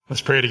Let's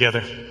pray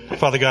together.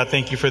 Father God,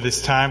 thank you for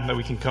this time that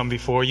we can come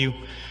before you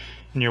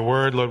in your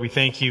word. Lord, we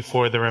thank you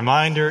for the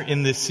reminder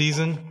in this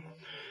season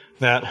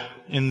that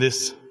in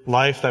this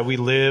life that we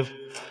live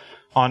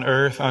on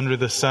earth under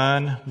the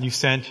sun, you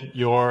sent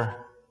your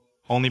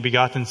only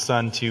begotten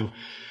Son to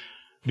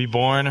be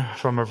born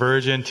from a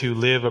virgin, to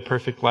live a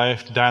perfect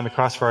life, to die on the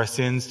cross for our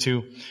sins,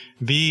 to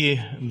be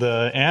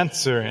the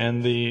answer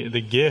and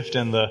the gift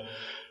and the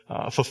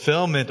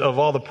fulfillment of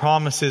all the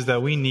promises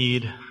that we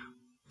need.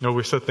 Lord,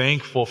 we're so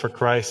thankful for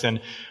Christ, and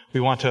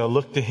we want to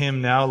look to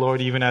Him now, Lord,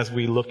 even as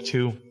we look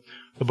to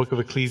the book of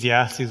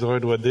Ecclesiastes.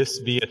 Lord, would this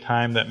be a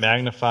time that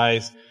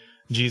magnifies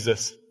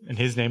Jesus? In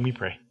His name we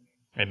pray.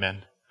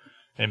 Amen.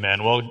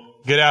 Amen. Well,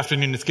 good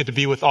afternoon. It's good to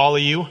be with all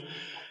of you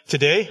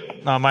today.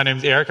 My name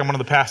is Eric. I'm one of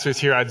the pastors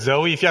here at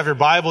Zoe. If you have your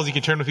Bibles, you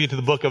can turn with me to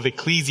the book of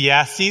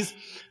Ecclesiastes.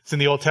 It's in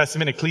the Old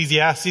Testament,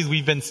 Ecclesiastes.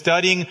 We've been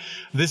studying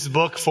this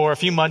book for a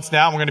few months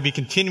now. We're going to be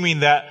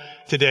continuing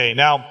that today.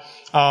 Now,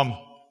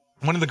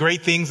 one of the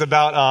great things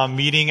about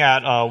meeting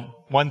at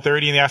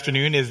 1:30 in the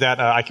afternoon is that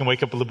I can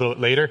wake up a little bit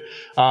later.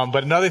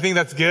 But another thing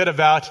that's good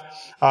about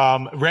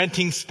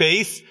renting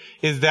space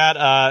is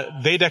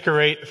that they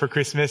decorate for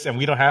Christmas and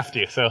we don't have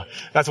to. So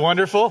that's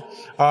wonderful.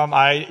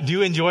 I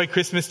do enjoy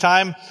Christmas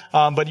time,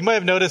 but you might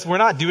have noticed we're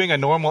not doing a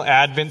normal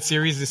Advent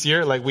series this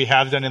year like we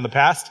have done in the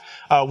past.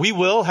 We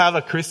will have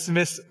a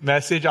Christmas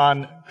message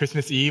on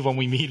Christmas Eve when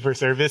we meet for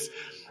service,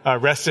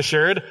 rest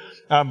assured.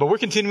 But we're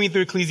continuing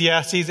through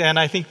Ecclesiastes, and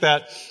I think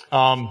that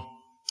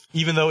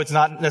even though it's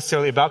not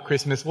necessarily about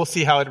Christmas, we'll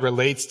see how it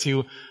relates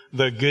to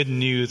the good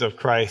news of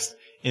Christ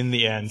in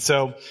the end.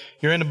 So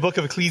you're in the book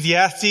of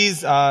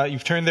Ecclesiastes.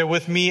 You've turned there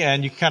with me,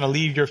 and you can kind of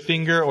leave your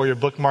finger or your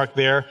bookmark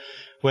there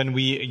when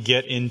we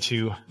get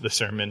into the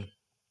sermon.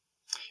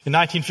 In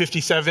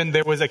 1957,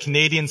 there was a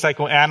Canadian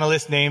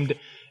psychoanalyst named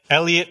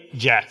Elliot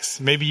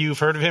Jaques. Maybe you've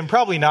heard of him,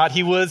 probably not.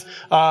 He was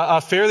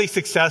a fairly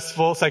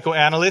successful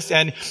psychoanalyst,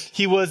 and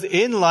he was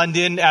in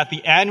London at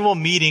the annual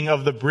meeting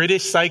of the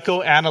British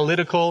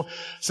Psychoanalytical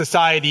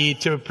Society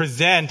to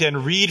present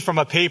and read from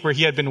a paper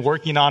he had been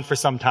working on for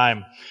some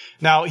time.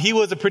 Now, he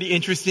was a pretty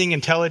interesting,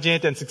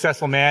 intelligent, and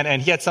successful man,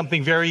 and he had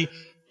something very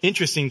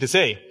interesting to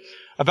say.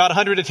 About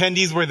 100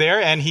 attendees were there,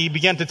 and he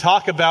began to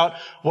talk about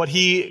what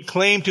he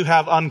claimed to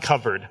have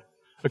uncovered.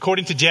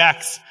 According to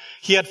Jaques,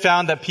 he had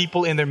found that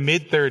people in their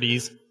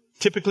mid-30s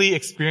typically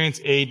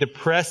experience a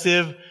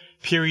depressive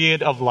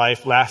period of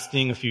life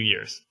lasting a few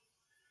years.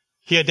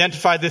 He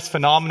identified this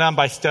phenomenon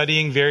by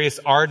studying various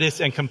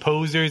artists and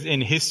composers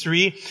in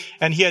history,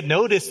 and he had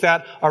noticed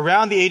that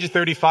around the age of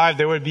 35,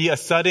 there would be a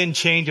sudden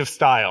change of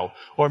style,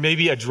 or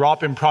maybe a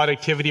drop in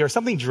productivity, or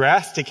something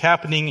drastic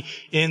happening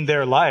in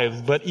their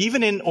lives. But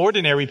even in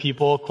ordinary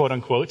people, quote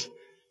unquote,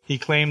 he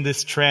claimed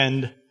this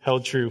trend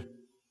held true.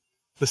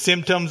 The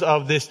symptoms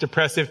of this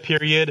depressive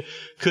period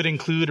could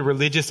include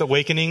religious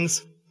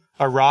awakenings,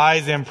 a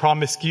rise in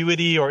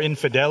promiscuity or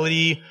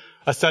infidelity,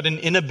 a sudden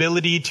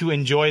inability to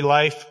enjoy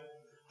life,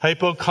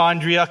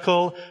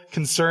 hypochondriacal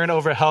concern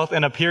over health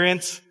and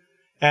appearance,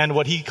 and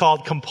what he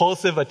called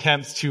compulsive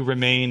attempts to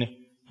remain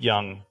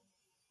young.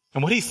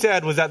 And what he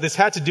said was that this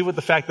had to do with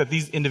the fact that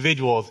these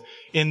individuals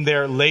in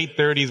their late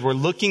 30s were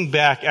looking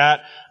back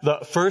at the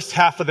first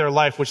half of their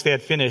life, which they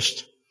had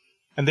finished,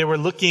 and they were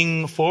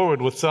looking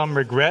forward with some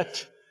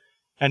regret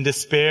and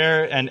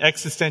despair and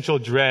existential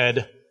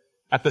dread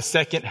at the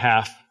second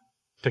half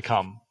to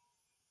come.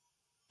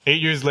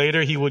 8 years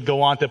later, he would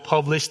go on to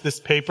publish this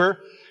paper,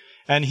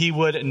 and he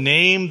would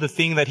name the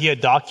thing that he had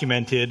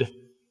documented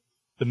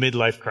the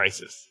midlife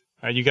crisis.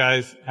 You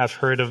guys have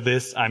heard of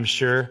this, I'm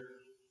sure.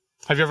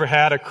 Have you ever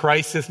had a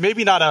crisis?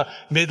 Maybe not a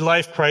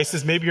midlife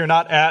crisis. Maybe you're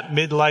not at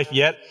midlife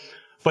yet,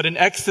 but an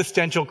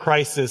existential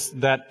crisis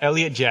that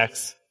Elliot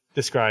Jaques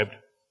described.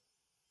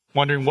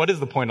 Wondering, what is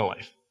the point of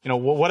life?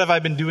 What have I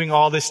been doing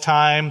all this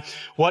time?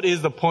 What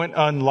is the point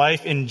on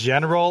life in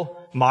general?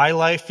 My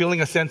life, feeling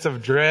a sense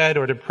of dread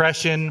or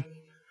depression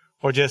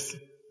or just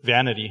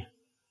vanity.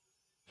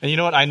 And you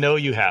know what? I know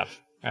you have.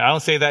 And I don't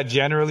say that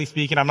generally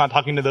speaking. I'm not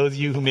talking to those of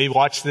you who may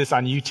watch this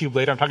on YouTube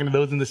later. I'm talking to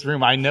those in this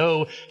room. I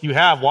know you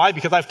have. Why?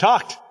 Because I've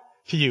talked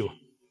to you.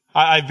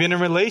 I've been in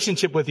a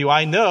relationship with you.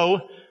 I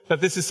know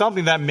that this is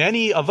something that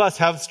many of us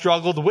have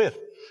struggled with.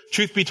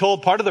 Truth be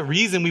told, part of the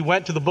reason we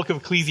went to the book of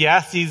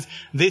Ecclesiastes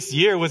this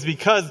year was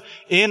because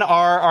in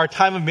our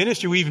time of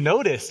ministry, we've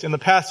noticed in the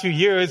past few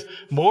years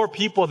more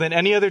people than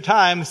any other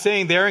time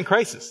saying they're in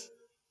crisis,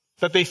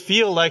 that they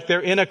feel like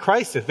they're in a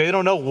crisis. They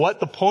don't know what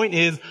the point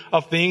is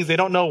of things. They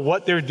don't know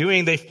what they're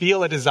doing. They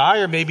feel a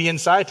desire maybe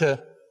inside to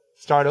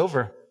start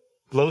over,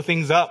 blow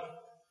things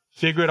up,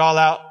 figure it all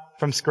out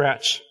from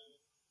scratch.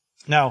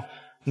 Now,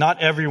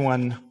 not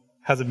everyone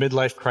has a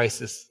midlife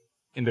crisis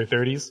in their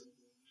 30s.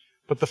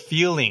 But the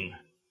feeling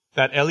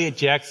that Elliot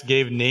Jaques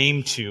gave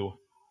name to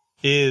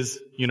is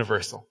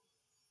universal.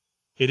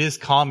 It is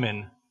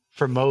common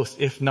for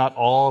most, if not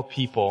all,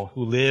 people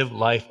who live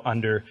life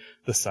under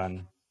the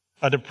sun.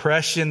 A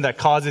depression that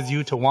causes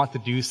you to want to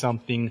do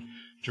something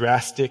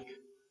drastic.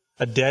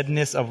 A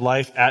deadness of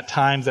life at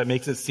times that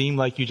makes it seem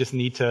like you just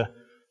need to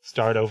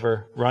start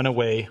over, run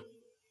away.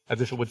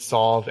 as if it would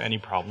solve any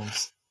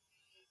problems.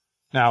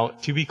 Now,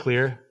 to be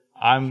clear,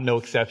 I'm no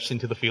exception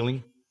to the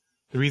feeling.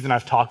 The reason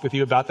I've talked with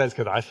you about that is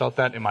because I felt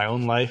that in my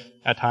own life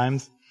at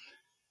times.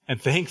 And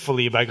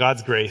thankfully, by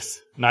God's grace,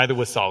 neither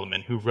was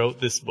Solomon, who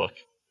wrote this book,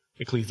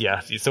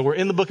 Ecclesiastes. So we're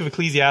in the book of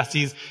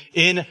Ecclesiastes.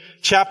 In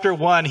chapter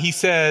 1, he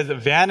says,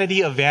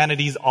 "Vanity of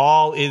vanities,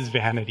 all is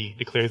vanity,"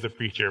 declares the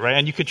preacher, right?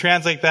 And you could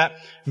translate that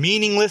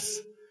meaningless.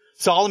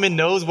 Solomon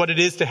knows what it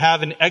is to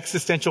have an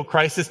existential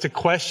crisis, to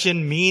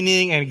question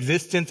meaning and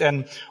existence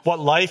and what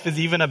life is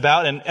even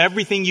about and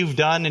everything you've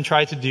done and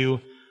tried to do.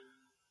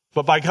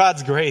 But by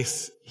God's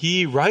grace,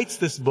 he writes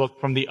this book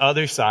from the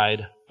other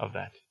side of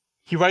that.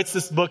 He writes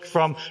this book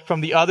from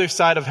the other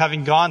side of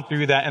having gone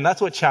through that. And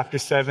that's what chapter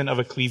 7 of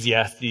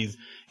Ecclesiastes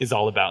is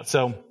all about.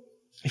 So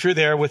if you're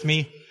there with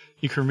me,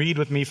 you can read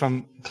with me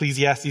from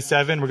Ecclesiastes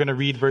 7. We're going to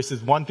read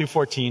verses 1 through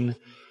 14,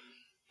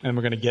 and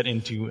we're going to get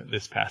into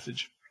this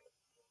passage.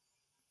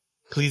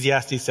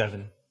 Ecclesiastes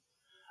 7.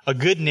 "A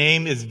good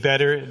name is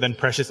better than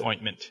precious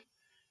ointment,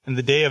 and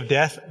the day of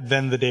death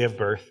than the day of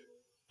birth.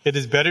 It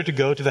is better to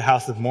go to the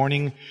house of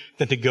mourning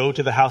than to go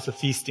to the house of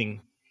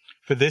feasting,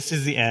 for this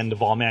is the end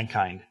of all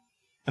mankind,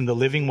 and the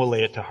living will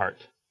lay it to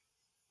heart.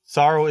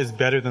 Sorrow is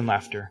better than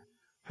laughter,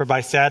 for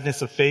by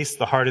sadness of face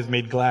the heart is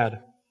made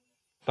glad.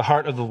 The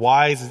heart of the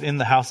wise is in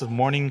the house of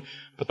mourning,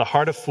 but the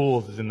heart of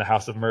fools is in the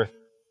house of mirth.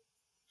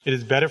 It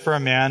is better for a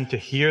man to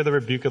hear the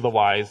rebuke of the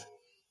wise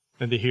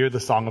than to hear the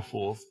song of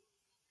fools.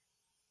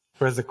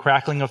 For as the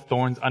crackling of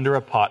thorns under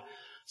a pot,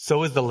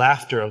 so is the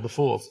laughter of the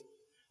fools.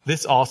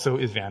 This also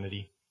is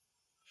vanity.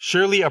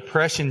 Surely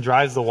oppression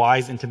drives the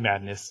wise into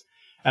madness,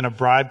 and a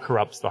bribe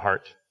corrupts the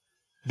heart.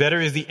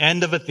 Better is the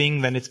end of a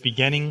thing than its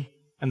beginning,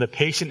 and the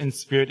patient in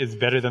spirit is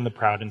better than the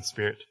proud in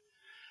spirit.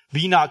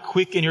 Be not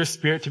quick in your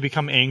spirit to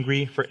become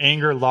angry, for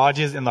anger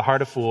lodges in the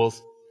heart of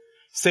fools.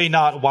 Say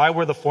not, why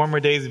were the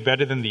former days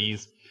better than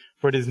these?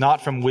 For it is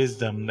not from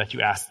wisdom that you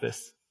ask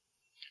this.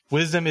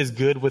 Wisdom is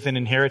good with an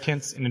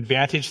inheritance, an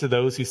advantage to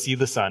those who see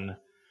the sun.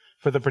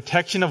 For the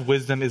protection of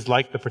wisdom is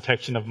like the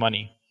protection of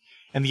money.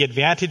 And the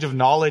advantage of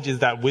knowledge is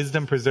that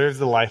wisdom preserves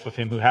the life of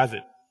him who has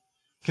it.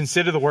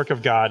 Consider the work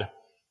of God.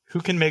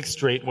 Who can make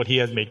straight what he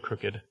has made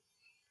crooked?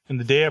 In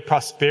the day of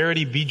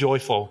prosperity be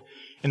joyful,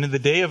 and in the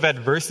day of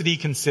adversity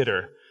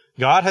consider.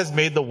 God has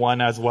made the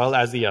one as well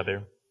as the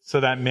other, so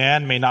that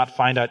man may not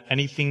find out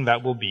anything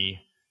that will be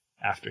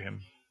after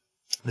him."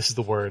 This is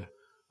the word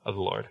of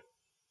the Lord.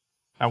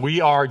 Now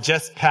we are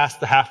just past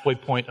the halfway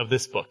point of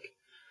this book.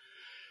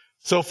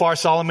 So far,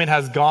 Solomon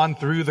has gone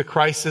through the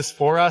crisis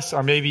for us,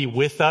 or maybe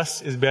with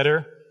us is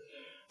better.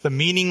 The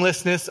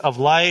meaninglessness of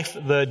life,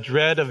 the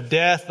dread of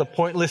death, the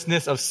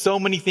pointlessness of so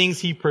many things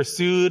he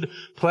pursued,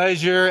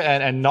 pleasure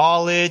and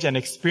knowledge and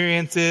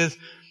experiences,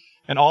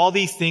 and all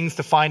these things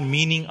to find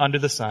meaning under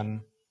the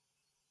sun.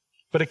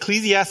 But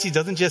Ecclesiastes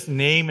doesn't just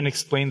name and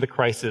explain the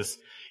crisis.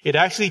 It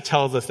actually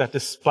tells us that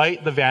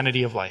despite the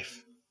vanity of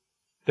life,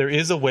 there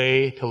is a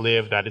way to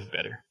live that is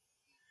better,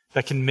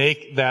 that can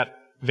make that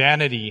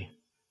vanity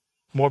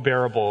more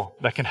bearable,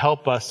 that can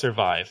help us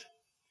survive.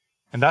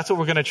 And that's what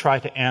we're going to try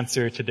to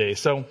answer today.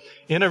 So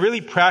in a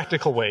really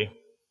practical way,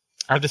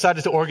 I've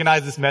decided to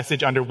organize this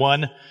message under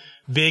one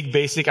big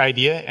basic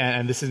idea,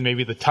 and this is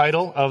maybe the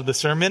title of the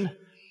sermon: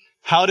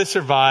 How to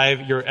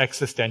Survive Your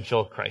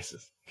Existential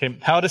Crisis. Okay,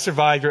 how to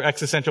survive your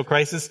existential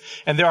crisis.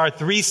 And there are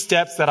 3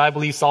 steps that I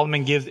believe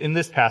Solomon gives in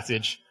this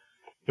passage,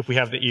 if we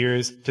have the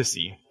ears to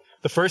see.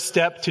 The first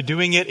step to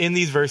doing it in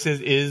these verses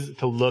is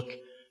to look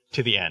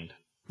to the end.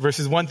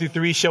 Verses 1 through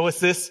 3 show us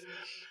this.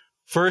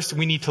 First,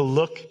 we need to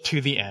look to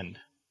the end.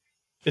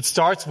 It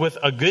starts with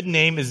a good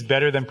name is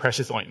better than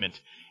precious ointment,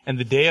 and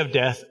the day of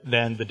death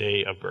than the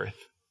day of birth.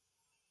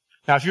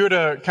 Now, if you were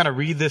to kind of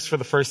read this for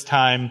the first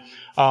time,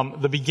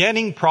 the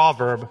beginning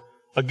proverb,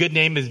 a good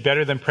name is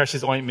better than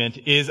precious ointment,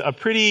 is a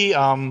pretty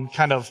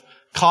kind of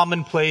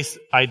commonplace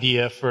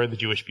idea for the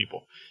Jewish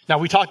people. Now,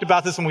 we talked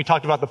about this when we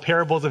talked about the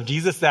parables of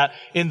Jesus, that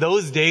in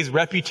those days,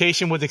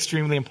 reputation was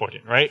extremely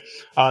important, right?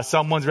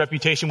 Someone's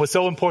reputation was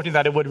so important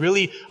that it would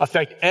really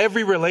affect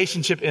every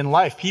relationship in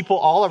life. People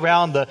all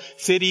around the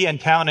city and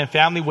town and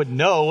family would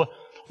know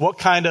what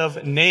kind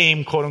of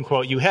name, quote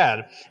unquote, you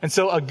had. And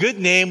so a good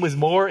name was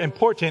more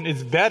important,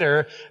 is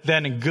better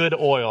than good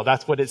oil.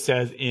 That's what it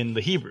says in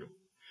the Hebrew.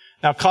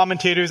 Now,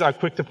 commentators are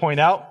quick to point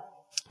out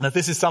that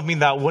this is something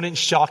that wouldn't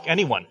shock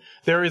anyone.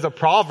 There is a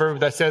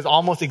proverb that says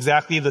almost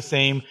exactly the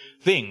same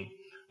thing.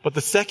 But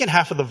the second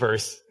half of the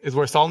verse is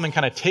where Solomon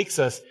kind of takes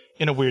us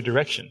in a weird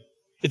direction.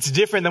 It's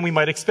different than we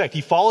might expect.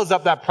 He follows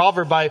up that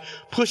proverb by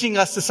pushing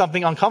us to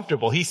something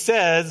uncomfortable. He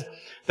says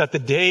that the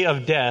day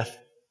of death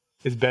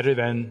is better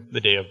than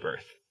the day of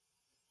birth.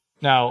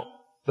 Now,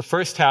 the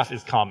first half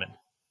is common.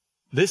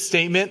 This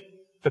statement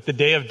that the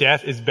day of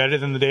death is better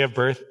than the day of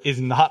birth is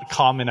not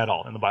common at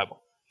all in the Bible.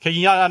 Okay,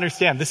 you gotta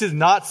understand, this is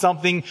not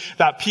something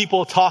that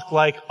people talk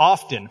like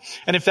often.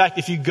 And in fact,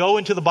 if you go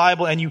into the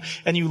Bible and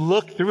you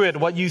look through it,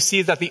 what you see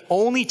is that the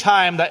only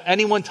time that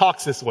anyone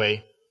talks this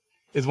way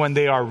is when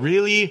they are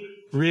really,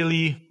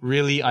 really,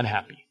 really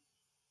unhappy.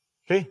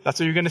 Okay, that's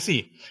what you're gonna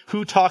see.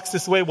 Who talks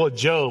this way? Well,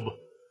 Job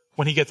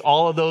when he gets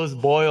all of those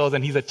boils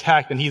and he's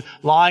attacked and he's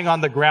lying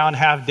on the ground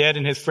half dead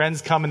and his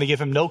friends come and they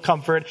give him no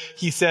comfort,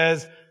 he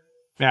says,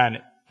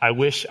 man, I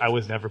wish I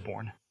was never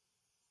born.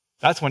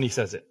 That's when he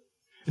says it.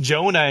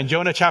 Jonah in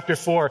Jonah chapter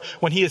 4,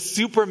 when he is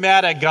super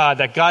mad at God,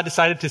 that God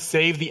decided to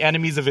save the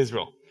enemies of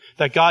Israel,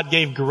 that God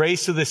gave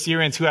grace to the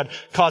Syrians who had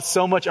caused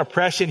so much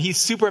oppression. He's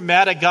super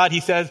mad at God.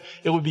 He says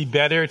it would be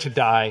better to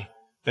die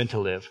than to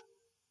live.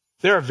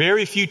 There are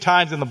very few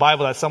times in the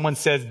Bible that someone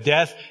says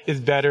death is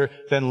better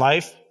than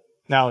life.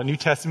 Now, in New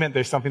Testament,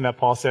 there's something that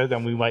Paul says,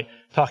 and we might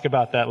talk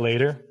about that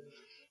later.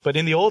 But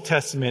in the Old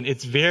Testament,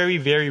 it's very,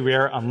 very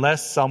rare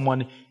unless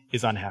someone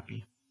is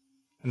unhappy.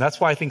 And that's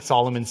why I think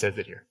Solomon says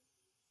it here.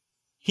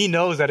 He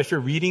knows that if you're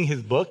reading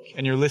his book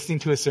and you're listening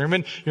to a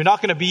sermon, you're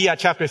not going to be at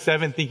chapter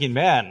 7 thinking,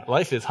 man,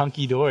 life is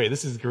hunky-dory.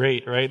 This is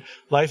great, right?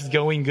 Life's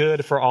going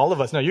good for all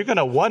of us. No, you're going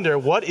to wonder,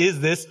 what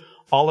is this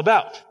all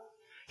about?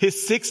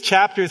 His 6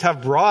 chapters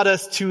have brought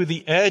us to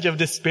the edge of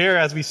despair,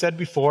 as we said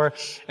before,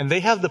 and they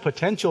have the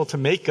potential to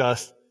make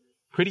us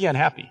pretty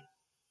unhappy.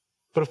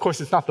 But of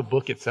course, it's not the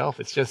book itself.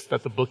 It's just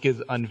that the book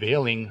is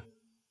unveiling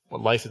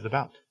what life is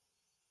about.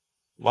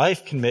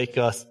 Life can make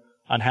us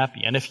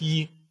unhappy. And if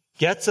he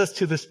gets us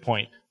to this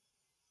point,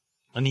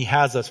 and he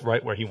has us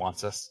right where he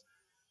wants us,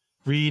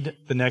 read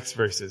the next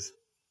verses.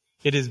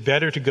 It is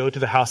better to go to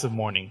the house of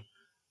mourning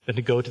than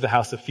to go to the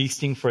house of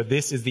feasting, for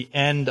this is the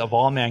end of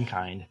all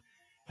mankind,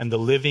 and the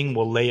living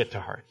will lay it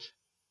to heart.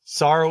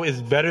 Sorrow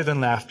is better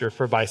than laughter,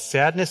 for by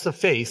sadness of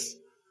face,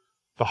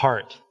 the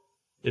heart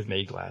is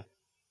made glad.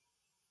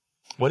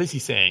 What is he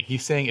saying?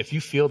 He's saying, if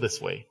you feel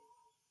this way,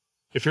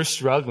 if you're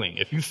struggling,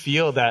 if you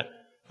feel that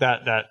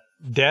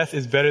death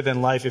is better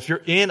than life, if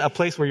you're in a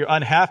place where you're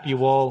unhappy,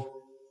 well,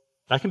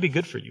 that can be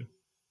good for you.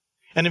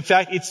 And in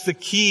fact, it's the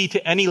key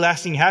to any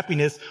lasting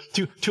happiness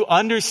to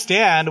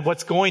understand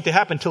what's going to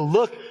happen, to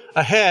look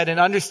ahead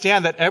and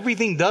understand that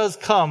everything does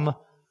come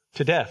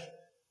to death.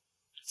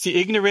 See,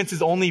 ignorance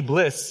is only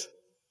bliss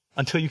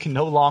until you can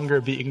no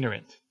longer be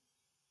ignorant.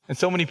 And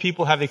so many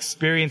people have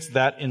experienced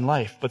that in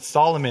life. But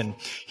Solomon,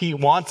 he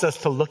wants us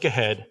to look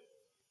ahead.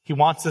 He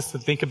wants us to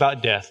think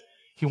about death.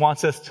 He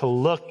wants us to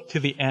look to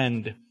the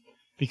end,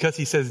 because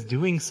he says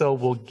doing so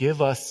will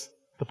give us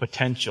the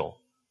potential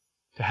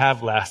to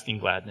have lasting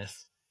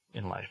gladness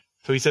in life.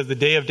 So he says the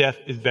day of death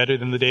is better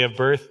than the day of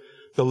birth.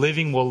 The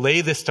living will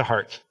lay this to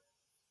heart.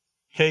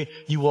 Okay,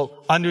 you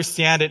will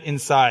understand it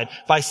inside.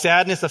 By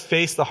sadness of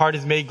face, the heart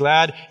is made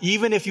glad.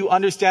 Even if you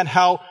understand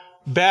how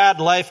bad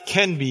life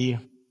can be,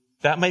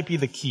 that might be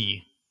the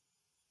key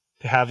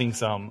to having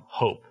some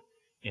hope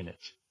in it.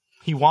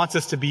 He wants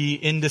us to be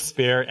in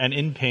despair and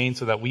in pain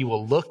so that we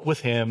will look with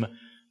him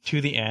to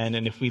the end.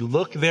 And if we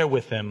look there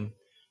with him,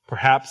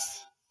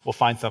 perhaps we'll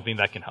find something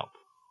that can help.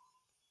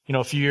 You know,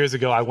 a few years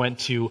ago, I went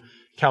to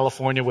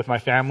California with my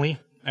family,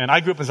 and I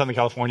grew up in Southern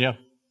California,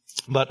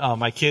 but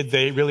my kids,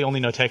 they really only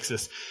know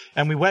Texas.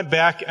 And we went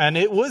back, and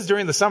it was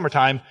during the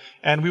summertime,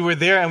 and we were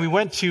there, and we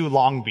went to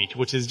Long Beach,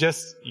 which is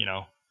just,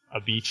 a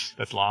beach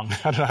that's long.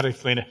 I don't know how to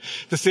explain it.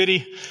 The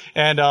city.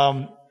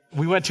 And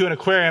we went to an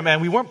aquarium,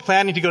 and we weren't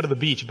planning to go to the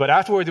beach, but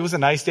afterwards it was a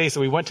nice day,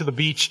 so we went to the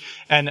beach,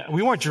 and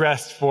we weren't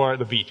dressed for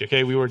the beach,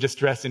 okay? We were just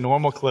dressed in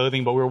normal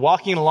clothing, but we were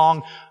walking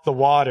along the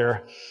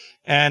water.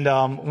 And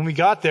when we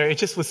got there, it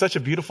just was such a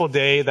beautiful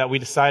day that we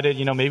decided,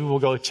 maybe we'll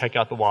go check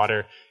out the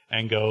water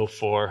and go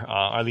for,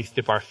 or at least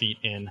dip our feet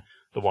in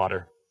the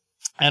water.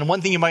 And one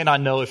thing you might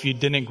not know if you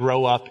didn't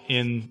grow up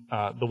in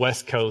the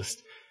West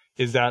Coast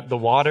is that the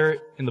water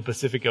in the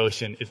Pacific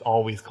Ocean is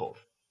always cold.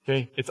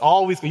 Okay? It's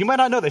always cold. You might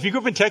not know that. If you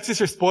grew up in Texas,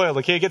 you're spoiled.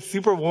 Okay? It gets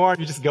super warm.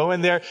 You just go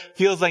in there,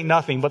 feels like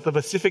nothing. But the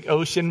Pacific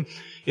Ocean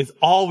is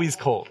always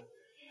cold.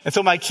 And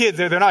so my kids,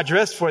 they're not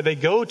dressed for it. They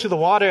go to the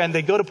water and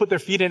they go to put their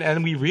feet in,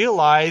 and we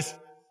realize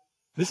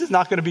this is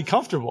not going to be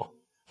comfortable.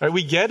 Right?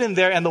 We get in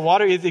there and the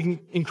water is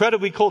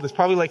incredibly cold. It's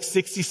probably like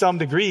 60 some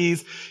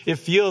degrees. It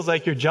feels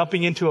like you're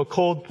jumping into a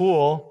cold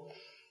pool.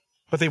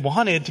 But they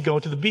wanted to go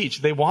to the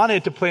beach. They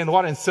wanted to play in the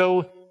water. And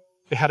so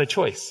they had a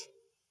choice.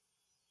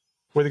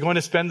 Were they going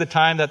to spend the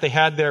time that they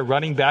had there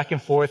running back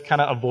and forth, kind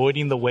of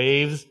avoiding the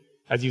waves,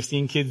 as you've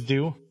seen kids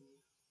do?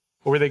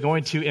 Or were they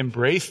going to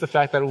embrace the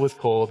fact that it was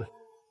cold,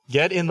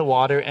 get in the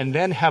water, and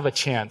then have a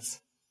chance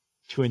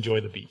to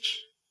enjoy the beach?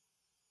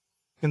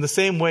 In the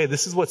same way,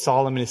 this is what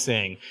Solomon is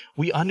saying.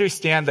 We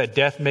understand that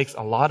death makes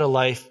a lot of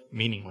life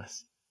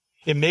meaningless.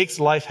 It makes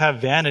life have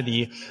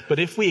vanity, but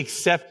if we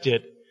accept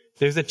it,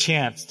 there's a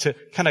chance to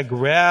kind of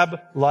grab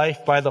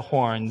life by the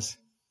horns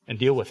and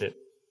deal with it.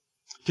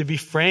 To be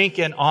frank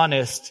and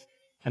honest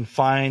and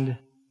find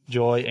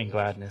joy and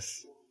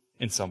gladness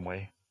in some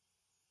way.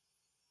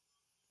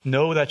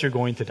 Know that you're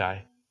going to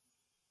die.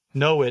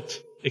 Know it,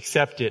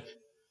 accept it,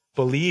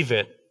 believe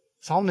it.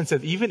 Solomon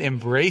says even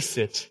embrace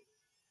it.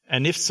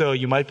 And if so,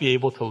 you might be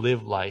able to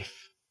live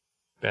life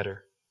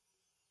better.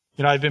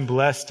 I've been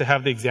blessed to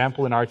have the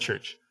example in our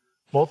church.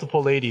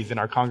 Multiple ladies in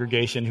our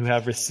congregation who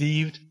have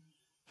received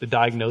the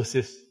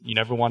diagnosis you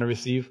never want to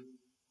receive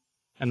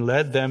and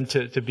led them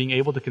to being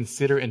able to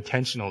consider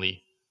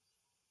intentionally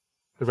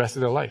the rest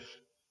of their life.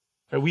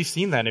 Right? We've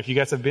seen that. If you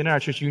guys have been in our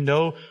church, you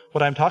know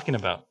what I'm talking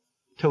about.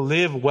 To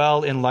live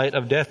well in light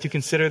of death, to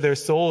consider their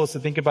souls, to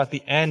think about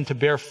the end, to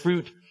bear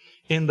fruit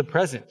in the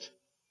present.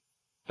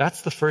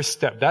 That's the first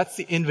step. That's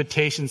the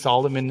invitation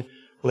Solomon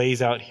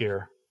lays out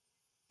here.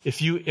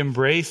 If you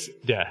embrace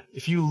death,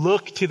 if you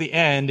look to the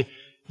end,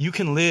 you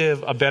can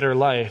live a better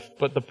life.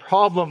 But the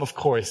problem, of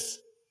course,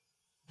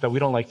 that we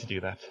don't like to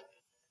do that.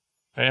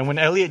 And when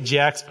Elliot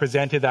Jacks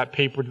presented that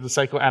paper to the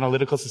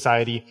Psychoanalytical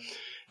Society,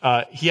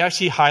 he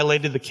actually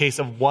highlighted the case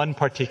of one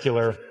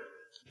particular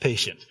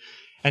patient.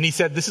 And he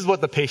said, this is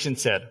what the patient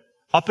said.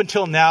 Up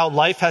until now,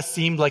 life has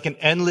seemed like an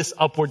endless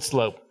upward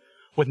slope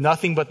with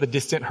nothing but the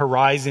distant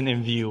horizon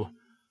in view.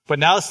 But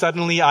now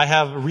suddenly I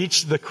have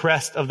reached the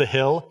crest of the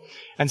hill,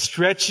 and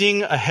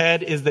stretching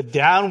ahead is the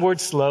downward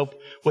slope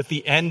with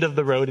the end of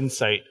the road in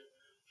sight.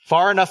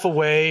 Far enough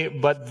away,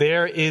 but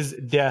there is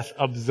death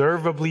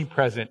observably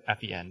present at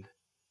the end.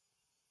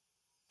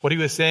 What he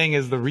was saying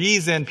is the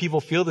reason people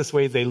feel this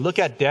way is they look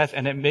at death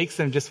and it makes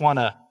them just want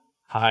to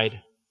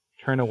hide,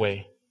 turn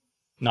away,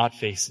 not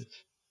face it.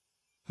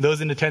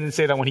 Those in attendance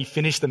say that when he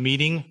finished the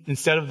meeting,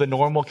 instead of the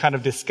normal kind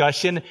of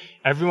discussion,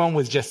 everyone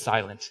was just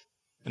silent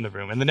in the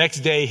room. And the next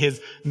day,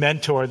 his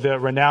mentor, the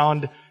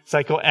renowned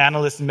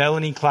psychoanalyst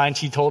Melanie Klein,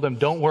 she told him,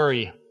 don't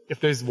worry.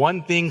 If there's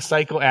one thing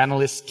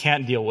psychoanalysts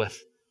can't deal with,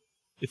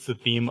 it's the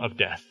theme of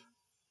death.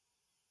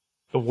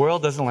 The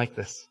world doesn't like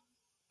this.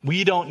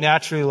 We don't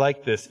naturally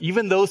like this.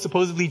 Even those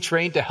supposedly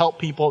trained to help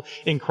people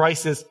in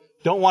crisis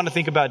don't want to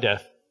think about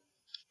death.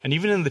 And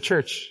even in the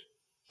church,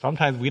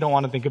 sometimes we don't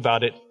want to think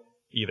about it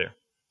either.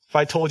 If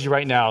I told you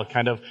right now,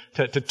 kind of,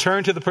 to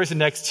turn to the person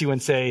next to you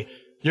and say,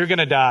 you're going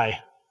to die,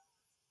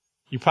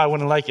 you probably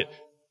wouldn't like it.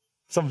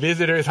 Some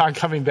visitors aren't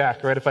coming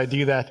back, right? If I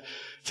do that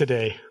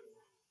today.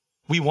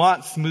 We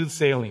want smooth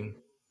sailing.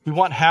 We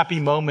want happy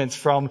moments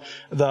from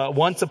the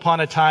once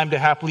upon a time to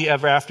happily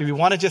ever after. We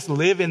want to just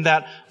live in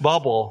that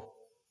bubble.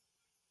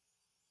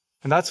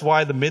 And that's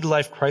why the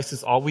midlife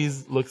crisis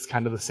always looks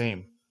kind of the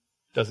same,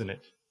 doesn't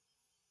it?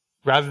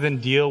 Rather than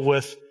deal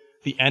with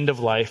the end of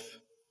life,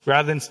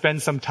 rather than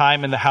spend some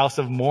time in the house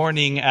of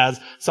mourning, as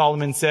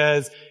Solomon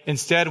says,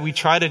 instead we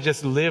try to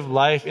just live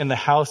life in the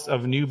house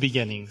of new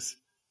beginnings.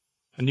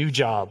 A new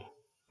job,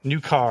 a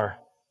new car,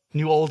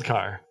 new old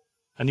car,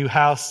 a new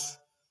house,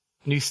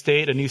 a new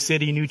state, a new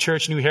city, new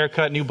church, new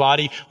haircut, new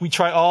body. We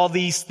try all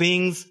these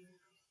things.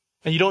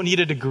 And you don't need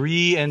a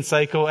degree in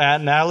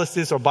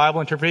psychoanalysis or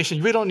Bible interpretation.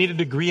 You really don't need a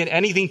degree in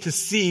anything to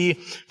see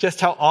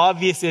just how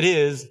obvious it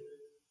is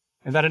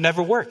and that it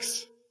never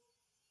works.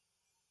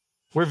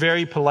 We're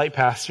very polite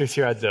pastors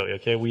here at Zoe,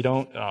 okay? We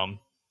don't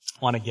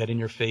want to get in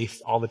your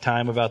face all the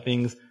time about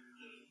things,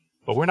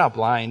 but we're not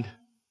blind.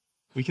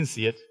 We can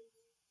see it.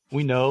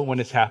 We know when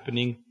it's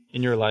happening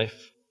in your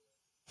life.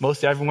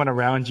 Most everyone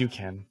around you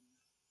can.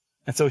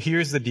 And so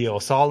here's the deal.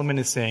 Solomon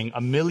is saying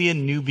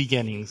 1,000,000 new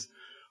beginnings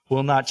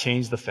will not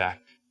change the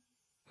fact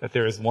that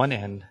there is one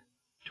end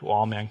to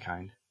all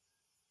mankind.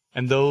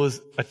 And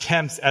those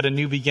attempts at a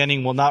new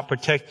beginning will not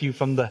protect you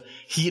from the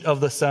heat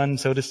of the sun,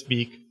 so to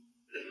speak.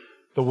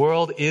 The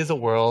world is a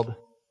world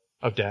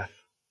of death,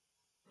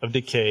 of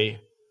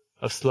decay,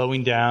 of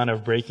slowing down,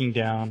 of breaking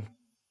down.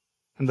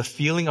 And the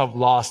feeling of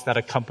loss that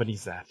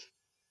accompanies that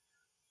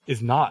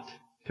is not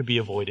to be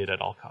avoided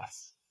at all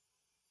costs.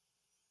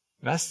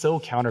 And that's so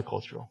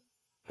countercultural.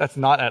 That's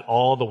not at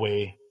all the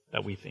way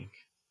that we think.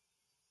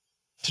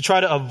 To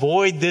try to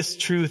avoid this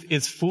truth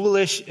is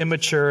foolish,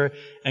 immature,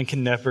 and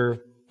can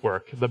never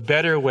work. The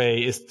better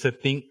way is to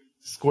think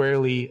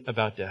squarely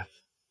about death,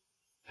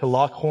 to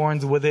lock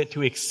horns with it,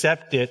 to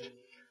accept it,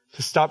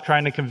 to stop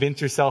trying to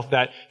convince yourself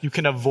that you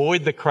can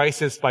avoid the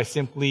crisis by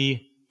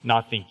simply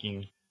not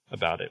thinking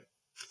about it.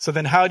 So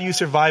then how do you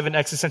survive an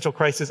existential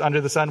crisis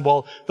under the sun?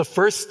 Well, the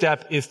first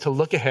step is to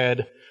look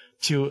ahead,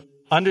 to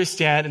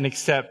understand and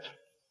accept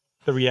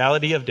the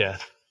reality of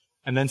death.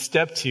 And then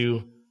step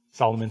 2,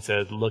 Solomon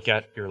says, look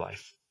at your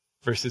life.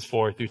 Verses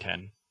 4 through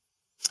 10.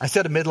 I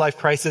said a midlife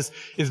crisis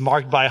is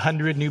marked by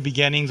 100 new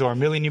beginnings or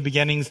 1,000,000 new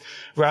beginnings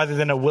rather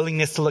than a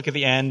willingness to look at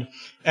the end.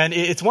 And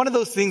it's one of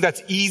those things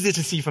that's easy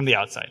to see from the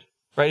outside,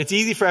 right? It's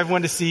easy for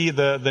everyone to see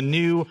the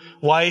new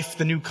wife,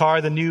 the new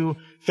car, the new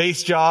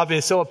face job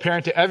is so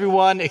apparent to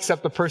everyone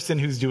except the person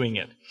who's doing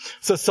it.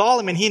 So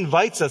Solomon, he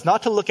invites us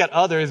not to look at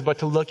others, but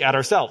to look at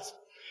ourselves.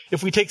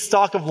 If we take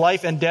stock of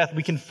life and death,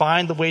 we can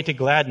find the way to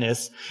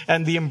gladness,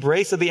 and the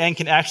embrace of the end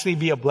can actually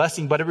be a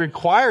blessing, but it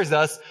requires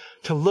us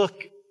to look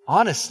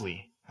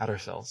honestly at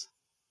ourselves.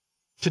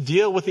 To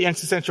deal with the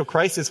existential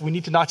crisis, we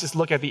need to not just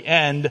look at the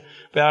end,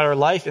 but at our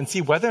life and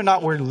see whether or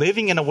not we're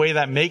living in a way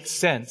that makes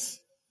sense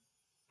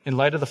in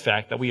light of the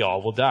fact that we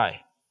all will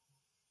die.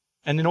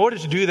 And in order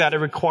to do that, it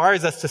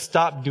requires us to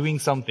stop doing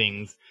some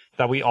things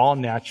that we all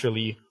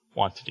naturally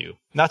want to do.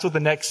 And that's what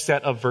the next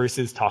set of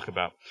verses talk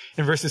about.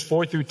 In verses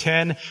 4 through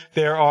 10,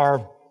 there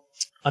are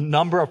a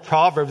number of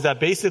proverbs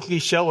that basically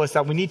show us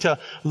that we need to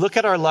look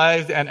at our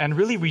lives and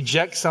really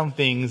reject some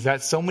things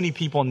that so many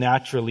people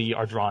naturally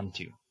are drawn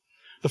to.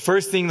 The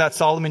first thing that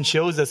Solomon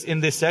shows us in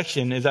this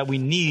section is that we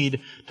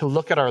need to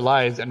look at our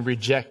lives and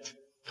reject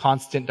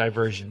constant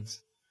diversions.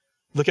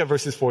 Look at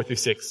verses 4 through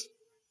 6.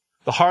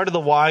 The heart of the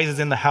wise is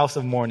in the house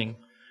of mourning,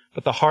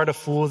 but the heart of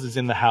fools is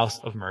in the house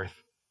of mirth.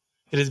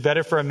 It is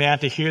better for a man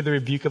to hear the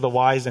rebuke of the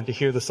wise than to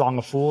hear the song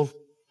of fools.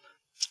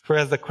 For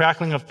as the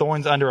crackling of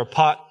thorns under a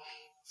pot,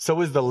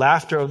 so is the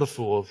laughter of the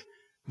fools.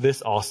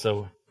 This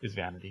also is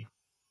vanity.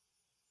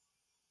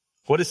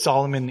 What is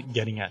Solomon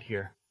getting at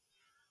here?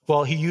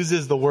 Well, he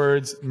uses the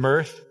words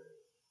mirth,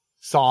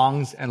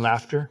 songs, and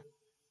laughter.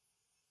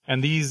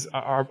 And these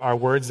are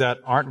words that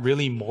aren't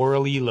really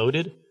morally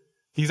loaded.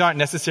 These aren't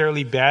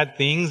necessarily bad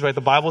things, right?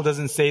 The Bible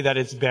doesn't say that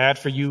it's bad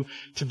for you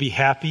to be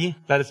happy,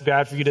 that it's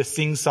bad for you to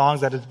sing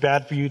songs, that it's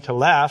bad for you to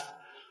laugh.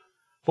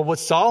 But what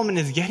Solomon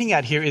is getting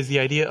at here is the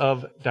idea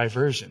of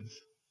diversions.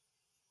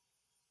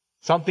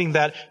 Something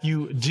that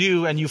you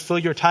do and you fill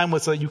your time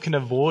with so that you can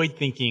avoid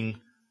thinking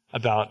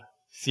about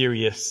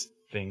serious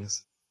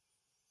things.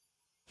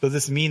 Does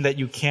this mean that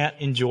you can't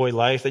enjoy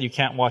life, that you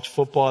can't watch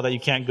football, that you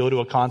can't go to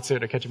a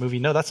concert or catch a movie?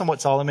 No, that's not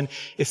what Solomon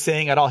is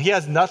saying at all. He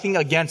has nothing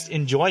against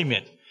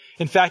enjoyment.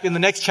 In fact, in the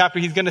next chapter,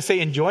 he's going to say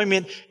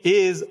enjoyment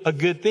is a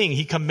good thing.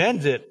 He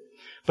commends it.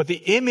 But the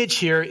image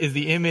here is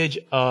the image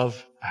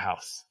of a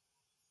house.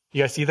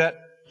 You guys see that?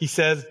 He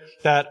says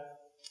that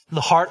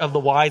the heart of the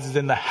wise is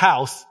in the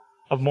house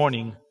of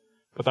mourning,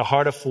 but the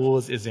heart of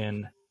fools is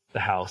in the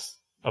house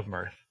of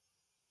mirth.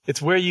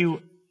 It's where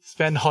you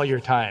spend all your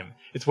time.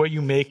 It's where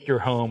you make your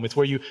home. It's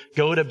where you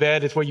go to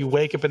bed. It's where you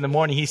wake up in the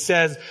morning. He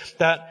says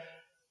that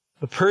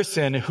the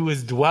person who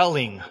is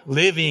dwelling,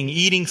 living,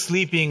 eating,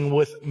 sleeping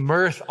with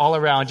mirth all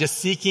around, just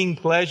seeking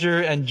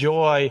pleasure and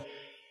joy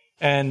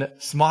and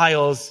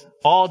smiles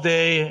all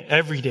day,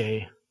 every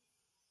day,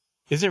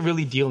 isn't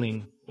really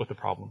dealing with the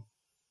problem.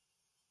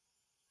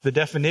 The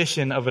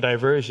definition of a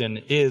diversion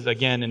is,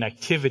 again, an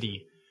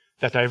activity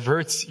that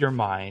diverts your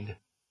mind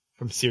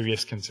from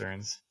serious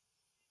concerns.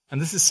 And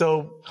this is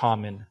so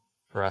common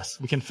for us.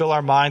 We can fill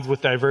our minds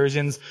with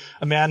diversions.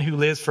 A man who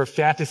lives for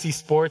fantasy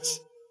sports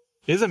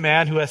is a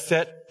man who has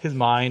set his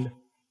mind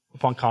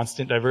upon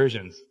constant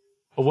diversions.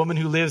 A woman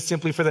who lives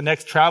simply for the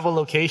next travel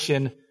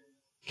location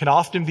can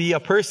often be a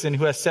person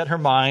who has set her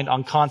mind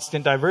on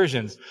constant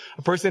diversions.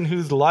 A person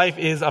whose life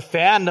is a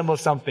fandom of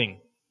something.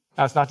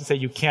 Now, it's not to say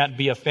you can't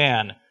be a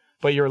fan,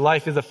 but your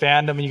life is a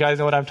fandom, and you guys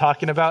know what I'm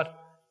talking about?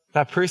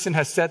 That person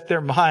has set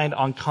their mind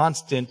on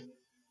constant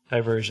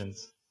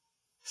diversions.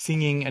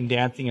 Singing and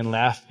dancing and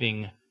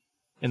laughing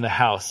in the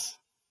house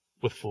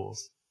with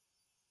fools.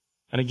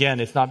 And again,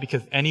 it's not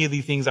because any of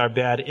these things are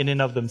bad in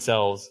and of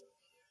themselves,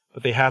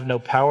 but they have no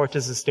power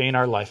to sustain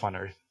our life on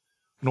earth,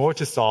 nor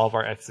to solve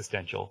our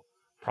existential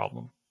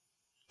problem.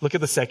 Look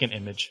at the second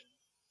image.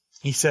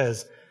 He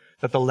says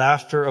that the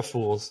laughter of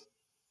fools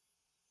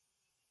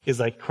is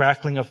like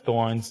crackling of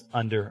thorns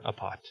under a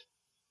pot.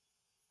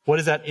 What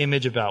is that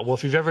image about? Well,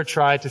 if you've ever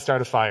tried to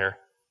start a fire,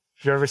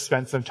 if you've ever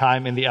spent some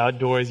time in the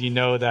outdoors, you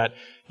know that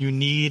you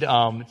need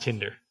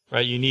tinder,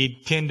 right? You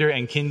need tinder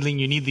and kindling.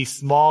 You need these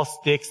small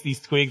sticks,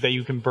 these twigs that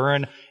you can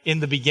burn in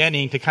the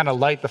beginning to kind of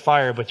light the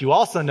fire. But you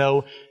also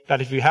know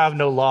that if you have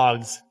no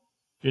logs,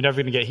 you're never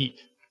going to get heat,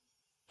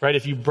 right?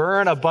 If you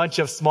burn a bunch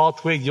of small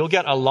twigs, you'll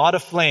get a lot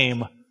of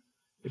flame,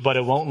 but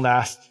it won't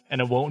last and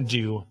it won't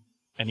do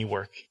any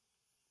work.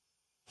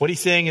 What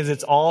he's saying is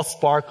it's all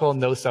sparkle,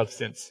 no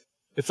substance.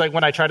 It's like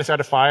when I tried to start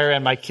a fire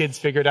and my kids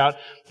figured out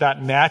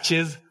that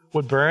matches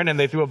would burn and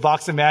they threw a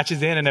box of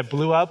matches in and it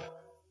blew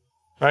up,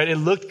 right? It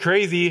looked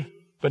crazy,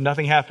 but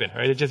nothing happened,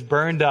 right? It just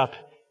burned up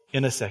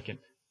in a second.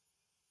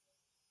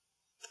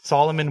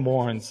 Solomon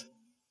warns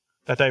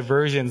that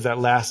diversions that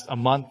last a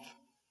month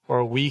or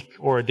a week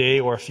or a day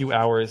or a few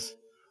hours,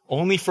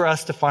 only for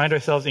us to find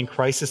ourselves in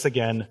crisis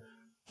again,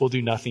 will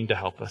do nothing to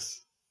help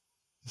us.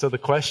 So the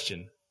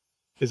question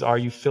is, are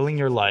you filling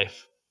your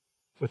life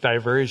with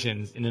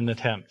diversions in an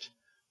attempt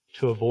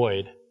to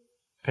avoid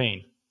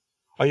pain?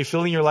 Are you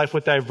filling your life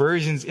with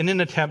diversions in an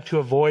attempt to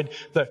avoid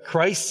the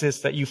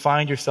crisis that you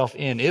find yourself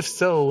in? If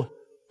so,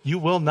 you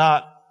will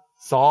not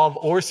solve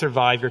or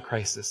survive your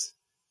crisis.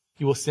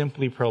 You will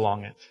simply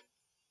prolong it.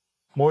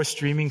 More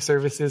streaming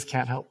services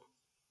can't help.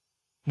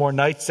 More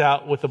nights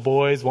out with the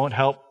boys won't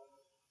help.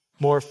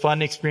 More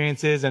fun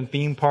experiences and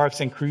theme parks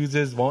and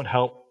cruises won't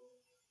help.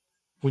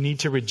 We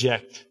need to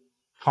reject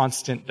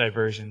constant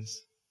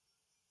diversions.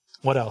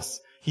 What else?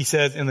 He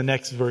says in the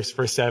next verse,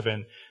 verse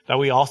 7, that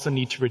we also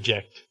need to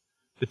reject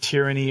the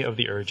tyranny of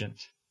the urgent.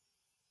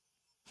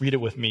 Read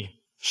it with me.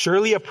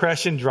 Surely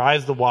oppression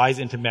drives the wise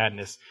into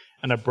madness,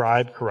 and a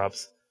bribe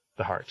corrupts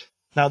the heart.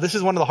 Now, this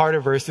is one of the harder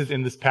verses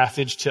in this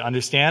passage to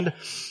understand.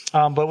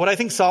 But what I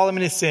think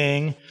Solomon is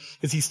saying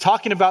is he's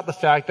talking about the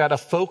fact that a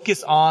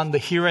focus on the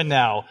here and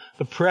now,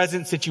 the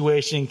present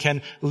situation,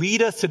 can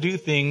lead us to do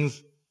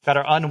things that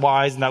are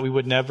unwise and that we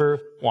would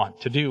never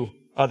want to do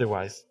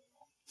otherwise.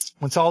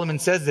 When Solomon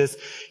says this,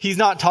 he's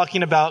not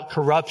talking about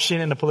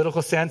corruption in a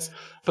political sense,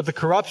 but the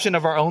corruption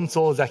of our own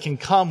souls that can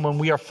come when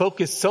we are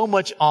focused so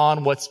much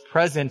on what's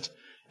present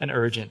and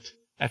urgent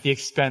at the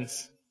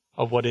expense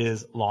of what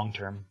is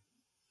long-term.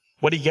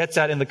 What he gets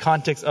at in the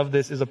context of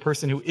this is a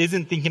person who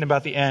isn't thinking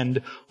about the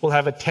end will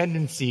have a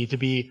tendency to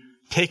be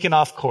taken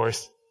off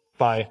course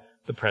by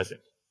the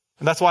present.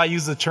 And that's why I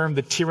use the term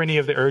the tyranny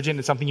of the urgent.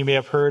 It's something you may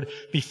have heard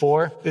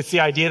before. It's the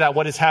idea that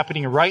what is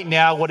happening right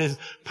now, what is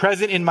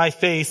present in my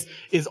face,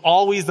 is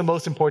always the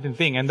most important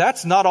thing. And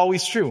that's not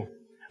always true.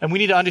 And we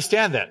need to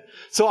understand that.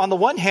 So on the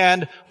one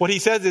hand, what he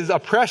says is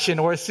oppression,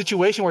 or a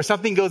situation where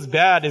something goes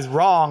bad, is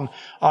wrong.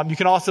 You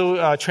can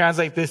also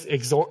translate this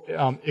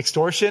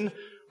extortion,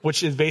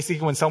 which is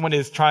basically when someone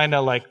is trying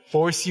to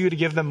force you to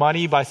give them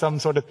money by some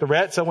sort of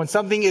threat. So when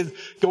something is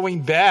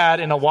going bad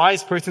in a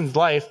wise person's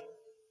life,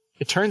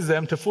 it turns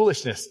them to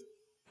foolishness.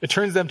 It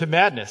turns them to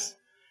madness,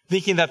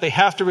 thinking that they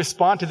have to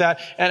respond to that.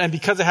 And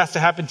because it has to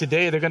happen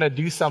today, they're going to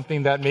do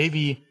something that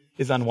maybe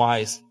is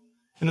unwise.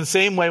 In the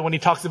same way, when he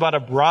talks about a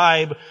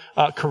bribe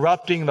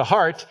corrupting the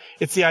heart,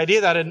 it's the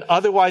idea that an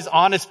otherwise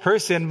honest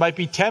person might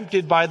be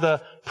tempted by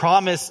the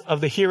promise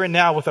of the here and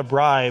now with a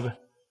bribe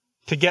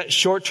to get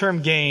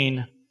short-term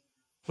gain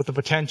with the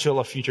potential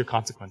of future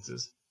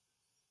consequences.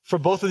 For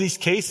both of these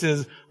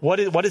cases, what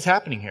is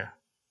happening here?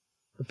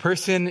 The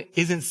person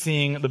isn't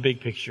seeing the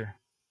big picture.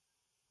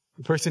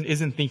 The person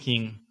isn't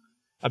thinking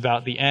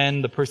about the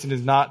end. The person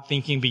is not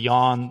thinking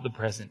beyond the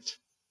present.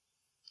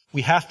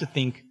 We have to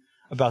think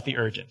about the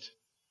urgent.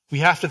 We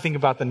have to think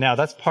about the now.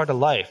 That's part of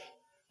life.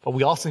 But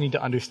we also need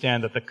to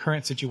understand that the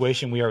current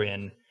situation we are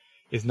in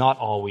is not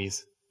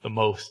always the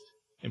most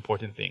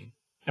important thing.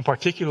 And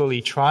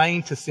particularly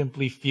trying to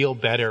simply feel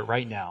better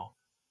right now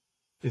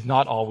is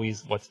not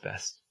always what's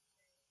best.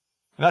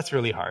 And that's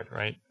really hard,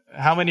 right?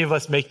 How many of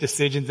us make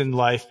decisions in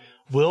life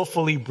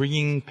willfully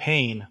bringing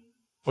pain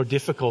or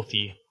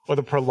difficulty or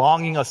the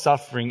prolonging of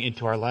suffering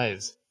into our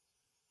lives?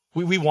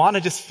 We want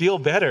to just feel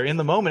better in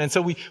the moment. And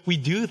so we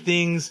do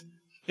things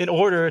in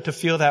order to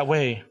feel that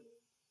way.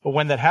 But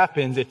when that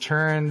happens, it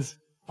turns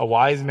a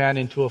wise man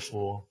into a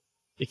fool.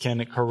 It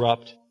can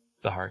corrupt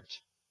the heart.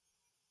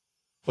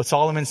 What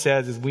Solomon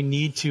says is we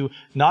need to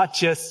not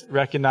just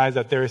recognize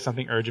that there is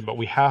something urgent, but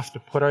we have to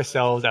put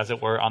ourselves, as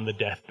it were, on the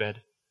deathbed.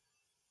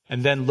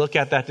 And then look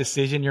at that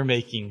decision you're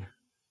making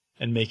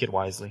and make it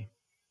wisely.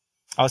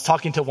 I was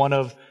talking to one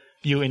of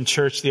you in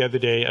church the other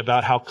day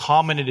about how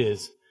common it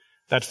is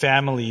that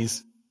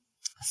families,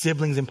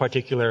 siblings in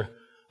particular,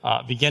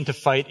 begin to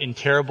fight in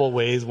terrible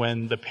ways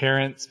when the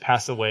parents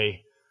pass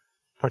away,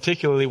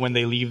 particularly when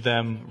they leave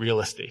them real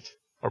estate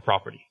or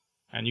property.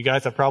 And you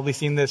guys have probably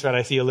seen this, right?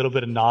 I see a little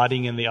bit of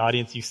nodding in the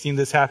audience. You've seen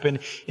this happen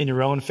in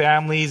your own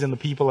families and the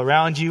people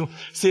around you.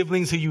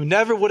 Siblings who you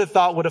never would have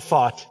thought would have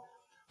fought.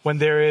 When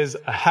there is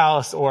a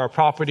house or a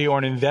property or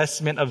an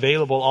investment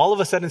available, all of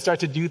a sudden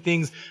start to do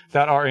things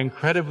that are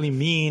incredibly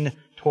mean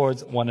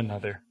towards one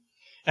another.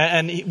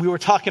 And we were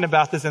talking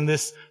about this, and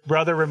this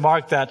brother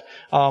remarked that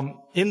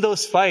in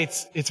those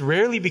fights, it's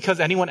rarely because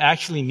anyone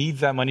actually needs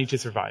that money to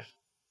survive.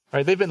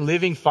 Right? They've been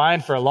living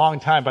fine for a long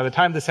time. By the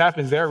time this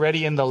happens, they're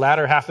already in the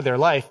latter half of their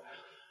life.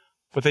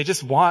 But they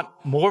just want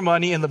more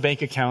money in the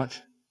bank account,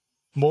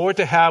 more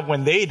to have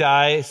when they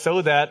die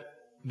so that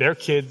their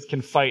kids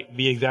can fight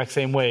the exact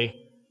same way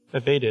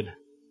that they did.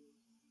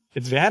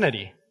 It's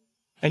vanity.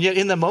 And yet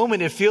in the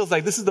moment, it feels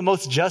like this is the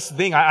most just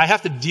thing. I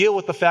have to deal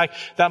with the fact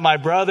that my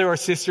brother or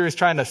sister is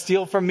trying to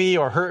steal from me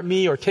or hurt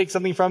me or take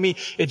something from me.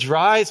 It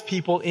drives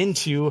people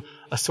into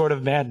a sort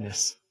of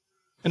madness.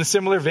 In a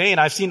similar vein,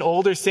 I've seen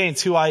older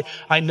saints who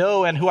I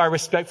know and who I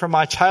respect from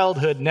my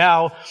childhood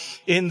now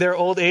in their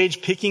old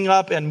age picking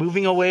up and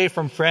moving away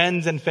from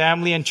friends and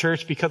family and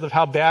church because of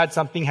how bad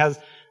something has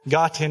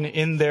gotten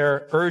in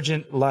their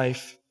urgent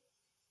life.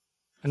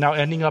 And now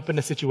ending up in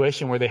a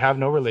situation where they have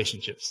no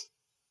relationships,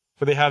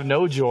 where they have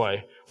no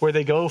joy, where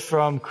they go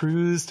from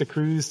cruise to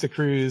cruise to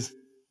cruise,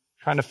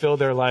 trying to fill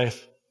their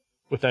life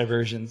with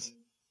diversions,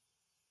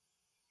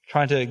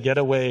 trying to get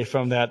away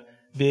from that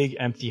big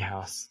empty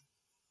house.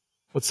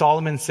 What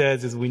Solomon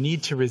says is we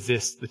need to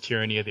resist the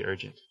tyranny of the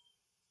urgent.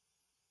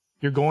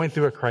 You're going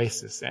through a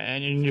crisis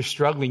and you're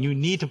struggling. You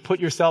need to put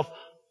yourself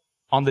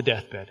on the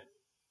deathbed.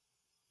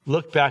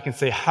 Look back and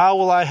say, how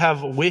will I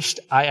have wished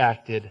I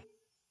acted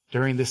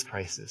during this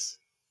crisis?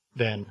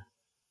 Then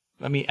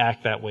let me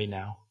act that way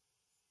now.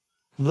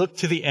 Look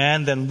to the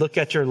end and look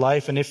at your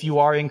life. And if you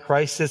are in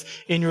crisis,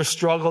 in your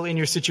struggle, in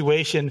your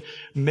situation,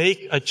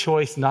 make a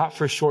choice not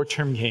for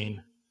short-term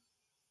gain,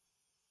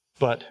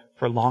 but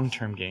for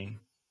long-term gain.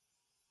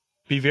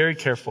 Be very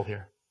careful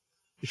here.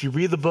 If you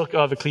read the book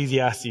of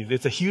Ecclesiastes,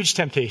 it's a huge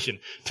temptation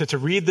to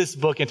read this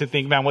book and to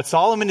think, man, what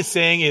Solomon is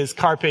saying is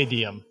carpe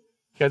diem.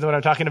 You guys know what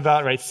I'm talking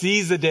about, right?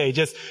 Seize the day.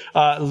 Just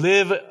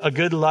live a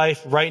good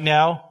life right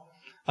now.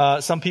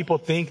 Some people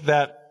think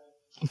that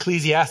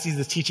Ecclesiastes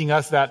is teaching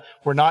us that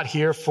we're not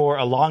here for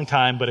a long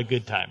time, but a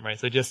good time, right?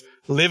 So just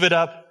live it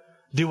up,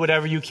 do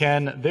whatever you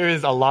can. There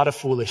is a lot of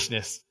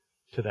foolishness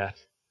to that.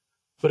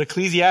 What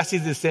Ecclesiastes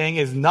is saying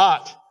is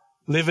not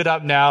live it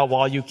up now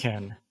while you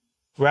can.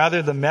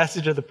 Rather, the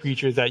message of the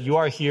preacher is that you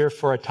are here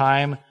for a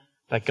time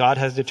that God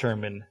has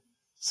determined.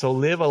 So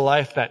live a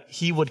life that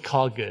He would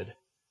call good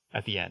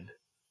at the end.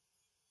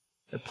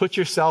 Put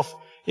yourself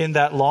in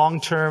that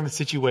long-term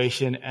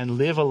situation and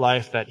live a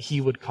life that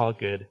He would call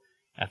good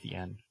at the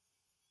end.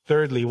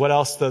 Thirdly, what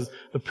else does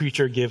the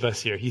preacher give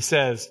us here? He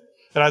says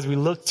that as we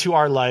look to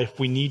our life,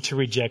 we need to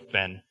reject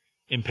then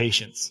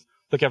impatience.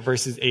 Look at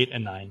verses 8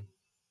 and 9.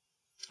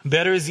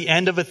 Better is the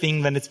end of a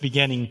thing than its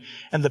beginning,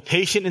 and the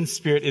patient in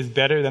spirit is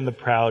better than the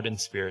proud in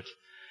spirit.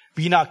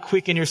 Be not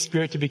quick in your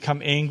spirit to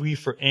become angry,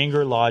 for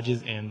anger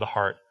lodges in the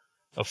heart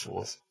of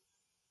fools.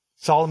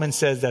 Solomon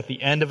says that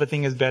the end of a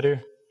thing is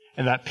better,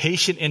 and that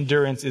patient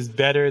endurance is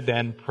better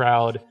than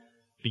proud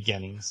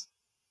beginnings.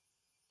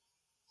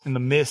 In the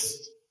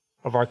midst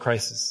of our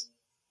crisis,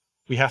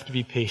 we have to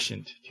be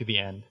patient to the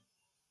end.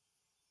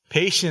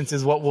 Patience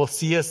is what will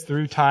see us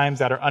through times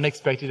that are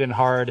unexpected and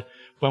hard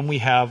when we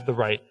have the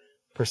right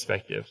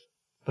perspective.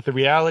 But the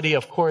reality,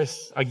 of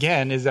course,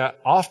 again, is that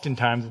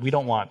oftentimes we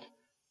don't want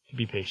to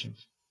be patient.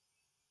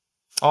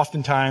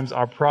 Oftentimes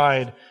our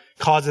pride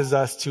causes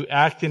us to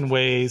act in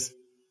ways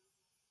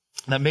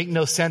that make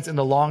no sense in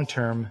the long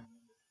term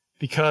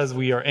because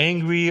we are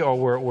angry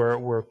or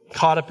we're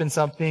caught up in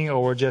something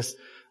or we're just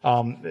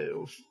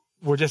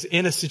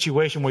in a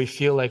situation where we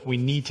feel like we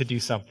need to do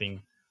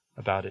something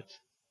about it.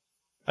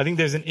 I think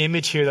there's an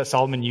image here that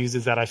Solomon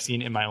uses that I've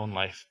seen in my own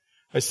life.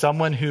 There's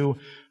someone who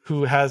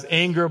has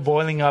anger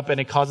boiling up and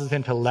it causes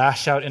him to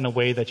lash out in a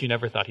way that you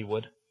never thought he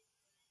would.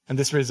 And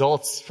this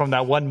results from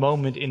that one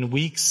moment in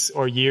weeks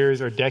or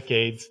years or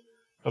decades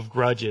of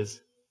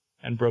grudges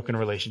and broken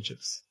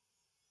relationships.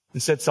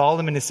 Instead,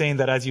 Solomon is saying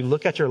that as you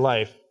look at your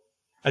life,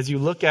 as you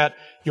look at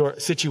your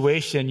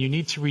situation, you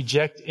need to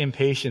reject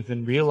impatience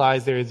and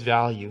realize there is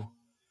value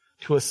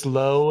to a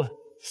slow,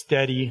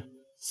 steady,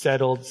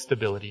 settled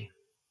stability.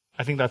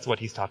 I think that's what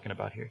he's talking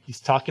about here. He's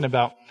talking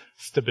about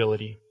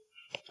stability.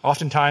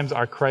 Oftentimes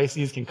our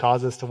crises can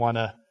cause us to want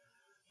to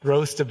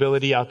throw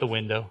stability out the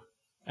window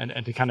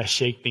and to kind of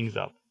shake things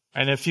up.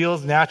 And it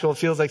feels natural. It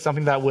feels like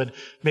something that would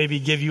maybe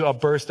give you a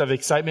burst of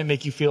excitement,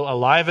 make you feel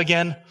alive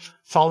again.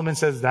 Solomon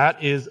says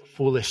that is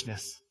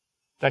foolishness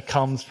that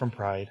comes from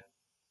pride.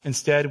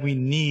 Instead, we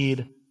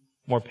need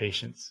more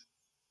patience.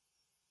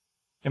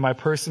 In my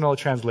personal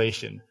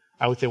translation,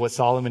 I would say what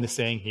Solomon is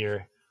saying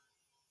here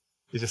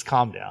is just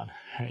calm down.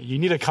 You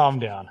need to calm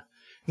down.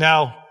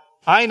 Now,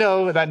 I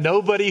know that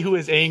nobody who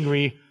is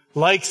angry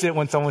likes it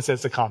when someone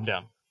says to calm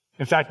down.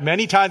 In fact,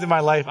 many times in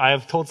my life, I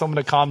have told someone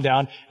to calm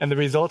down, and the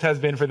result has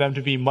been for them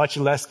to be much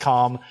less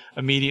calm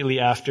immediately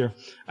after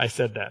I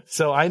said that.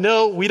 So I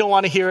know we don't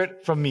want to hear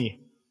it from me.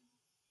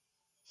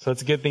 So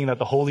it's a good thing that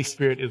the Holy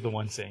Spirit is the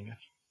one saying it.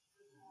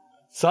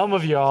 Some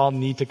of y'all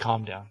need to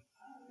calm down.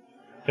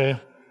 Okay?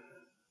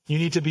 You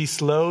need to be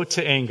slow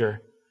to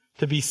anger,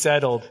 to be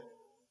settled,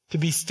 to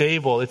be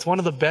stable. It's one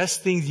of the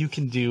best things you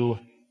can do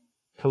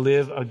to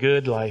live a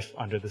good life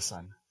under the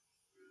sun.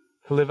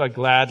 To live a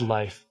glad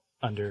life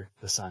under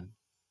the sun.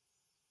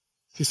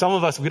 See, some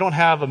of us, we don't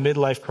have a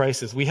midlife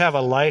crisis. We have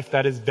a life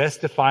that is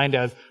best defined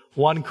as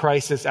one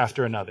crisis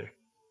after another.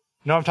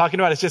 You know what I'm talking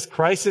about? It's just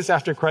crisis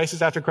after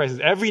crisis after crisis.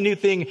 Every new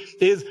thing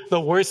is the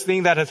worst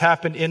thing that has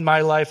happened in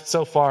my life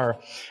so far.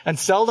 And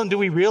seldom do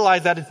we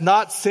realize that it's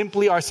not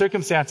simply our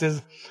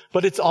circumstances,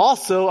 but it's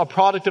also a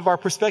product of our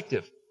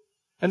perspective.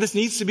 And this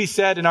needs to be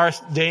said in our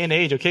day and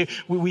age, okay?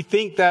 We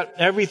think that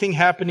everything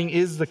happening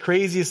is the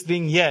craziest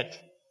thing yet.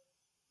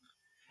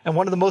 And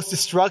one of the most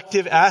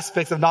destructive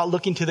aspects of not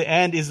looking to the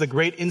end is the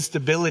great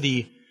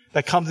instability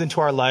that comes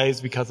into our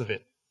lives because of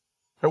it.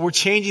 Or we're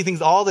changing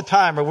things all the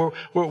time, or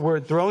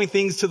we're throwing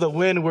things to the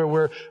wind, where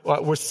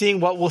we're seeing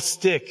what will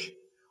stick.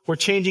 We're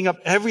changing up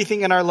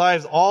everything in our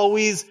lives,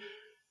 always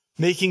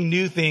making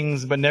new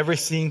things, but never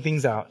seeing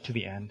things out to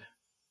the end.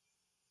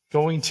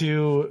 Going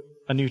to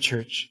a new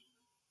church,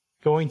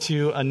 going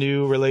to a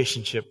new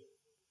relationship,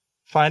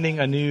 finding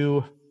a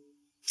new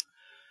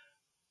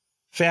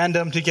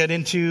fandom to get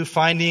into,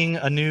 finding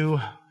a new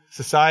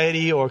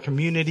society or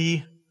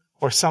community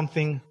or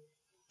something.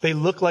 They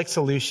look like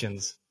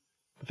solutions,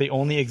 but they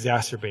only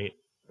exacerbate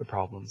the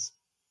problems.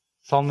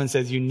 Solomon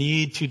says you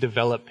need to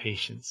develop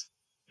patience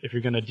if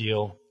you're going to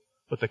deal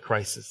with a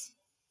crisis.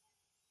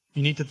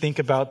 You need to think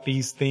about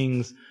these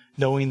things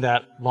knowing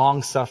that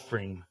long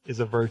suffering is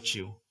a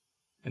virtue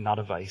and not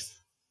a vice.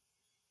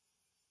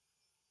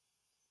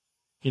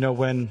 You know,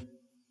 when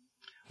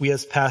we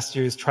as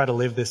pastors try to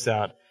live this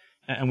out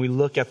and we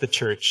look at the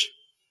church,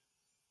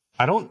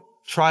 I don't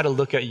try to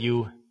look at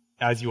you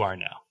as you are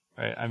now,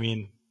 right? I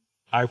mean,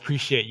 I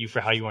appreciate you for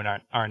how you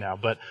are now.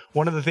 But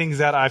one of the things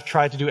that I've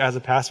tried to do as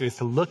a pastor is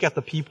to look at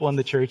the people in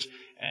the church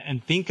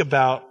and think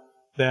about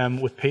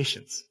them with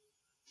patience.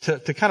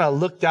 To kind of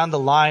look down the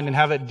line and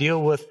have it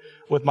deal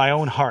with my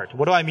own heart.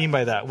 What do I mean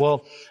by that?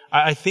 Well,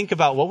 I think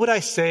about what would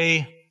I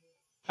say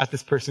at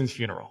this person's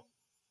funeral?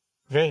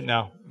 Okay,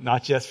 now,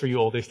 not just for you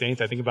older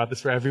saints. I think about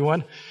this for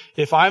everyone.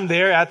 If I'm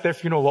there at their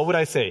funeral, what would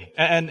I say?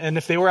 And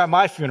if they were at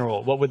my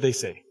funeral, what would they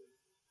say?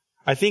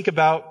 I think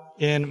about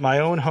in my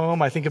own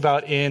home, I think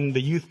about in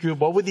the youth group,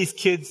 what would these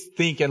kids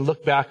think and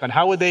look back on?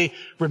 How would they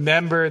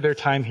remember their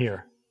time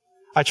here?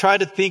 I try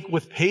to think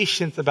with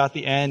patience about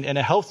the end, and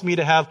it helps me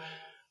to have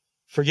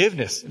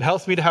forgiveness. It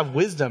helps me to have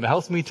wisdom. It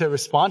helps me to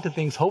respond to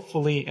things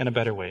hopefully in a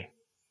better way.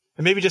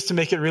 And maybe just to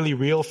make it really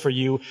real for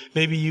you,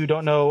 maybe you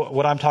don't know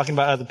what I'm talking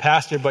about as a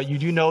pastor, but you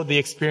do know the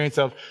experience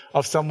of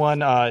someone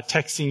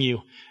texting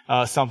you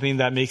something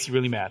that makes you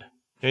really mad.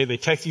 Okay, they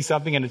text you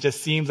something and it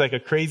just seems like a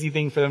crazy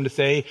thing for them to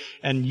say,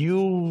 and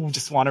you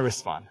just want to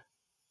respond,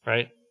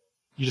 right?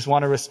 You just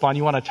want to respond.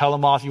 You want to tell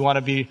them off. You want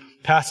to be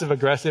passive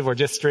aggressive or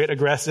just straight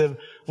aggressive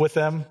with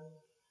them.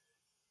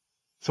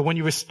 So when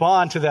you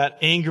respond to that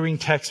angering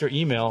text or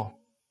email,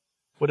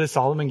 what is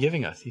Solomon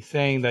giving us? He's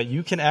saying that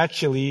you can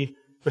actually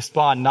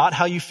respond, not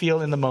how you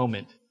feel in the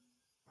moment,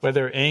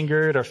 whether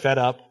angered or fed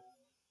up,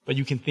 but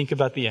you can think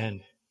about the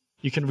end.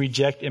 You can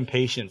reject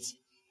impatience,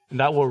 and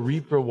that will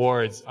reap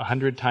rewards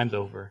 100 times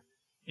over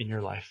in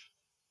your life.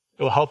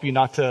 It will help you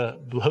not to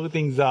blow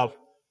things up,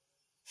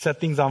 set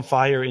things on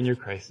fire in your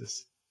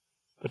crisis,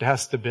 but to have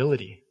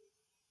stability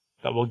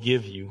that will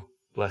give you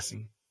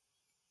blessing.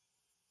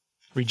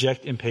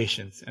 Reject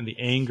impatience and the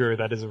anger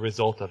that is a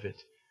result of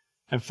it.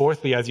 And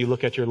fourthly, as you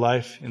look at your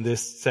life in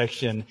this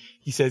section,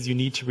 he says you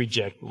need to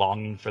reject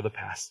longing for the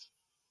past.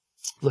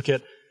 Look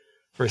at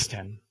verse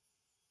 10.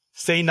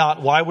 Say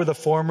not, why were the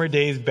former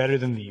days better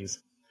than these?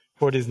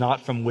 For it is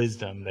not from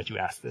wisdom that you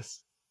ask this.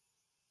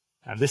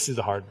 Now this is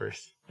a hard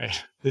verse,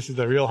 right? This is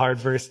a real hard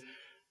verse.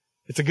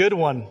 It's a good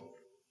one.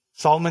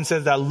 Solomon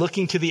says that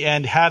looking to the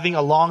end, having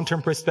a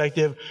long-term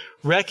perspective,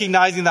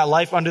 recognizing that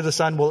life under the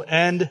sun will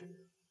end,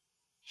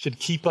 should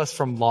keep us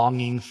from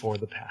longing for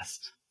the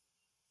past.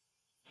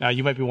 Now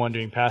you might be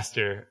wondering,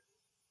 Pastor,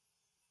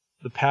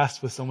 the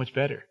past was so much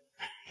better.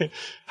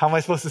 How am I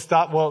supposed to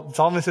stop? Well,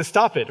 Solomon says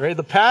stop it, right?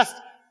 The past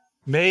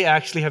may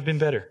actually have been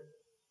better.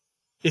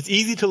 It's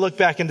easy to look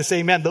back and to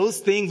say, man, those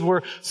things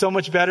were so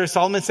much better.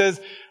 Solomon says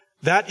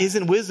that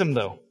isn't wisdom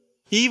though.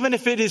 Even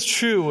if it is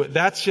true,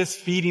 that's just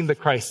feeding the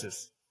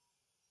crisis.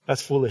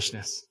 That's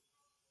foolishness.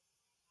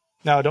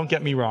 Now, don't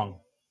get me wrong.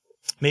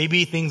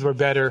 Maybe things were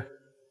better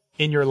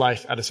in your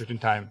life at a certain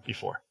time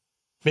before.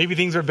 Maybe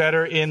things are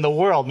better in the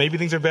world. Maybe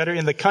things are better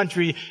in the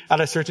country at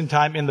a certain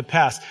time in the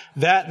past.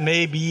 That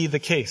may be the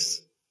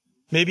case.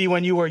 Maybe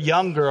when you were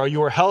younger or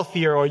you were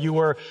healthier or you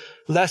were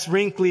less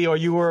wrinkly or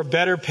you were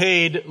better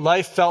paid,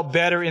 life felt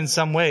better in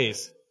some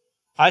ways.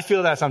 I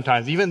feel that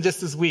sometimes, even just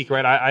this week,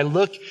 right? I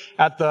look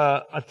at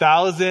the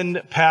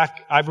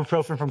 1,000-pack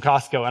ibuprofen from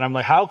Costco and I'm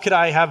like, how could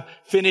I have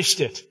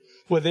finished it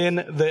within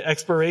the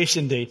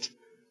expiration date?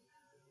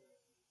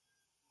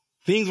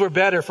 Things were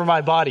better for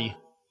my body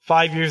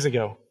 5 years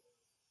ago.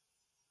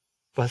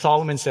 But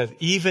Solomon says,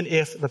 even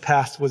if the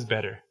past was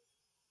better,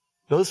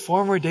 those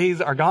former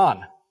days are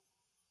gone.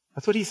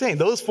 That's what he's saying.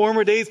 Those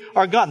former days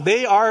are gone.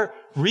 They are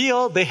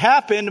real. They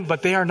happened,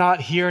 but they are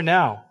not here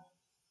now.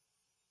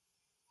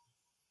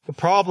 The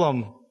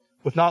problem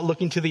with not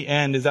looking to the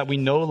end is that we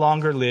no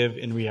longer live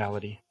in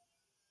reality.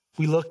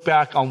 We look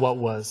back on what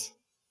was,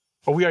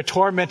 or we are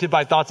tormented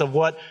by thoughts of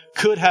what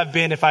could have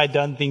been if I had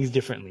done things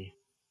differently.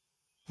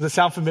 Does it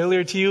sound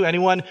familiar to you?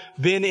 Anyone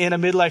been in a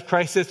midlife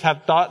crisis,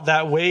 have thought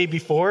that way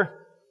before?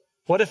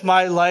 What if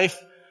my life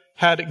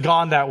had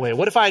gone that way?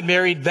 What if I had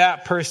married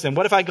that person?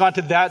 What if I had gone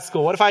to that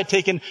school? What if I had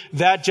taken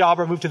that job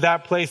or moved to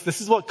that place?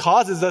 This is what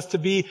causes us to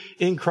be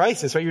in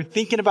crisis, right? You're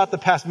thinking about the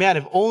past. Man,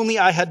 if only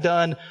I had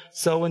done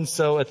so and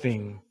so a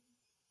thing.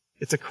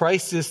 It's a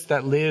crisis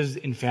that lives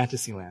in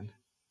fantasy land.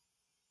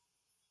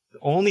 The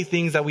only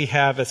things that we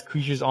have as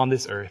creatures on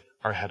this earth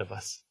are ahead of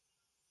us.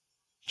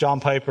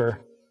 John Piper,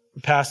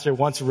 the pastor,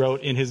 once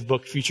wrote in his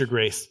book, Future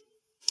Grace,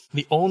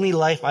 the only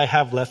life I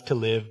have left to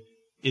live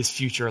is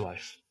future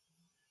life.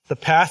 The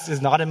past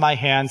is not in my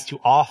hands to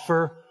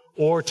offer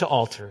or to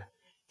alter.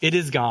 It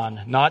is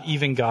gone. Not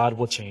even God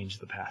will change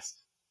the past.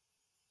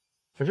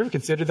 Have you ever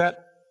considered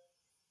that?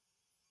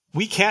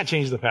 We can't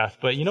change the past,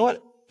 but you know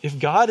what? If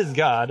God is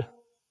God,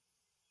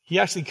 he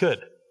actually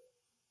could.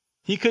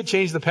 He could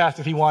change the past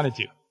if he wanted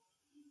to,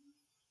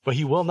 but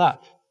he will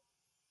not.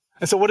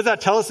 And so what does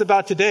that tell us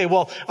about today?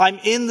 Well, I'm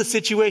in the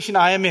situation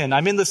I am in.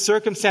 I'm in the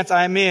circumstance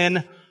I am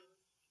in,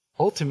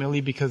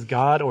 ultimately because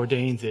God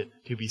ordains it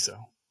to be so.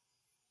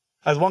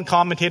 As one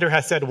commentator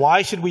has said,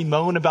 why should we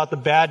moan about the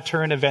bad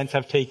turn events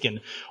have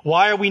taken?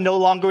 Why are we no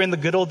longer in the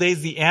good old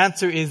days? The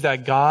answer is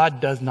that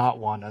God does not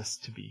want us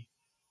to be.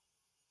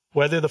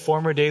 Whether the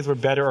former days were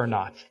better or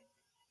not,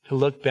 to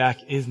look back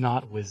is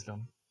not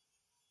wisdom.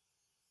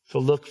 So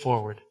look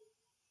forward.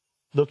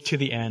 Look to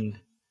the end,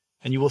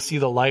 and you will see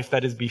the life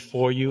that is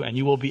before you, and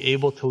you will be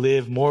able to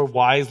live more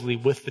wisely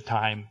with the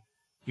time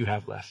you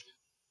have left.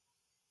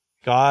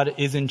 God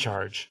is in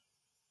charge.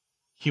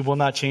 He will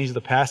not change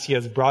the past. He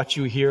has brought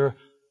you here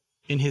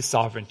in his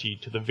sovereignty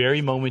to the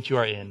very moment you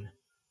are in,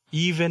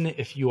 even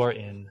if you are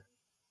in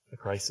a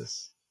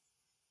crisis.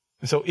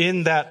 And so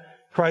in that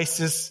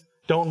crisis,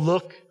 don't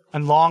look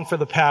and long for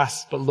the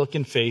past, but look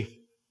in faith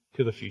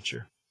to the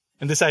future.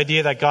 And this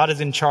idea that God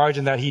is in charge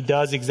and that he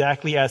does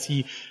exactly as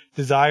he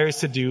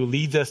desires to do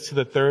leads us to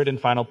the third and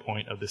final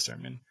point of this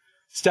sermon.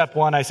 Step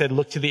 1, I said,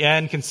 look to the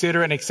end,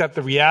 consider and accept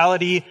the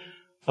reality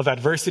of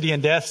adversity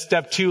and death.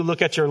 Step 2,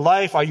 look at your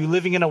life. Are you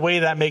living in a way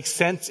that makes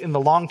sense in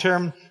the long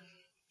term?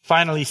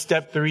 Finally,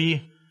 step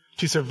 3,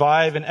 to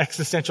survive an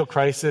existential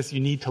crisis, you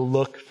need to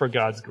look for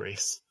God's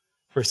grace.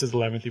 verses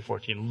 11 through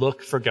 14.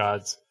 Look for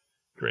God's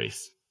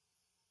grace.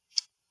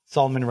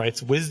 Solomon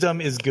writes,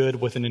 wisdom is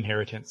good with an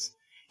inheritance,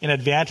 an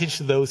advantage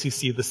to those who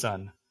see the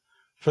sun.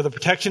 For the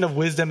protection of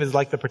wisdom is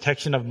like the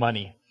protection of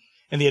money,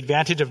 and the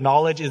advantage of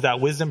knowledge is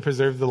that wisdom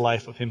preserves the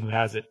life of him who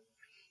has it.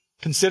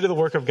 Consider the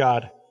work of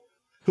God.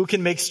 Who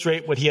can make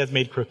straight what he has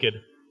made crooked?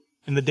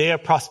 In the day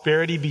of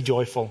prosperity, be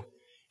joyful.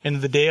 In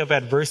the day of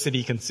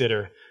adversity,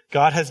 consider.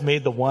 God has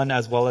made the one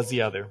as well as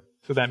the other,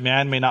 so that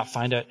man may not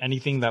find out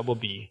anything that will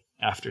be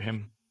after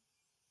him.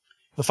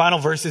 The final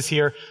verses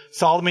here,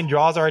 Solomon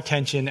draws our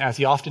attention, as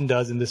he often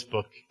does in this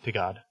book, to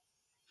God.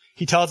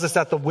 He tells us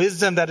that the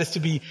wisdom that is to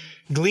be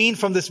gleaned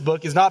from this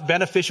book is not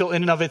beneficial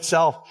in and of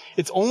itself.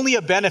 It's only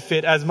a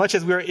benefit as much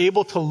as we are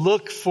able to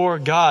look for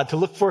God, to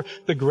look for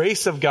the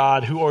grace of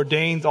God who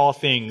ordains all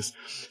things.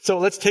 So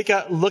let's take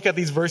a look at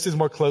these verses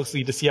more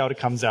closely to see how it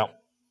comes out.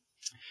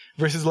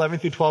 Verses 11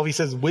 through 12, he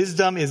says,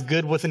 wisdom is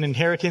good with an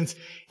inheritance,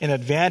 an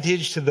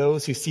advantage to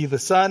those who see the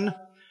sun.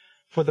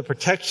 For the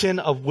protection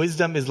of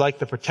wisdom is like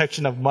the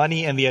protection of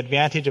money, and the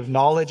advantage of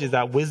knowledge is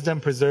that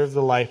wisdom preserves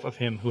the life of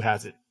him who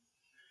has it.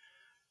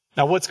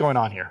 Now, what's going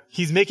on here?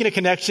 He's making a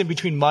connection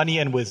between money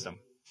and wisdom.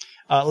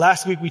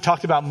 Last week, we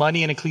talked about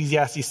money in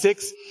Ecclesiastes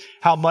 6,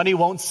 how money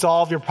won't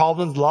solve your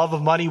problems, love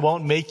of money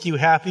won't make you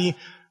happy,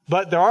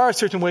 but there are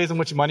certain ways in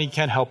which money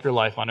can help your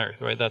life on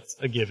earth, right? That's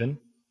a given.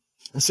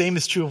 The same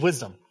is true of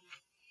wisdom.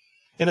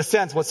 In a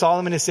sense, what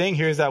Solomon is saying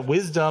here is that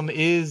wisdom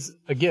is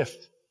a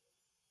gift.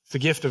 It's a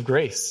gift of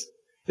grace.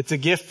 It's a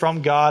gift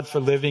from God for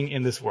living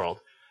in this world.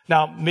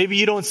 Now, maybe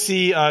you don't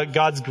see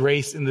God's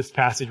grace in this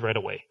passage right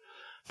away.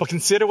 But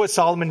consider what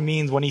Solomon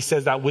means when he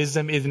says that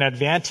wisdom is an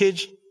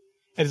advantage,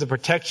 it is a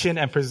protection,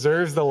 and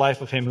preserves the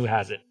life of him who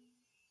has it.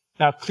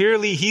 Now,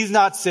 clearly, he's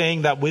not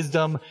saying that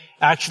wisdom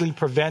actually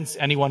prevents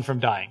anyone from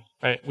dying,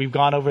 right? We've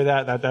gone over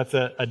that. That's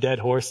a dead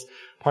horse,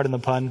 pardon the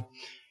pun.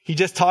 He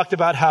just talked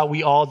about how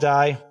we all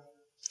die.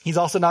 He's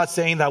also not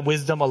saying that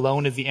wisdom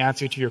alone is the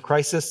answer to your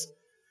crisis.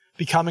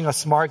 Becoming a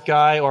smart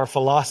guy or a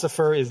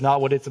philosopher is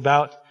not what it's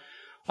about.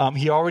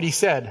 He already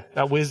said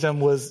that wisdom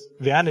was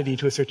vanity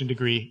to a certain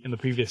degree in the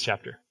previous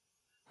chapter,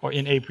 or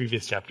in a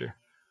previous chapter.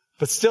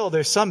 But still,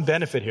 there's some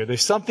benefit here.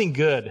 There's something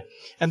good.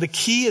 And the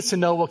key is to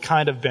know what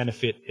kind of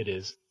benefit it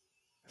is.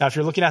 Now, if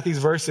you're looking at these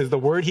verses, the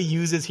word he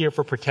uses here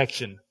for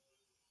protection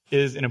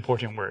is an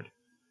important word.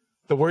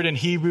 The word in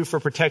Hebrew for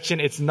protection,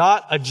 it's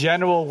not a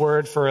general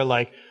word for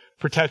like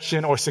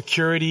protection or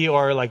security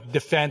or like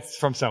defense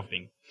from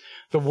something.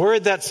 The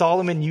word that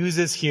Solomon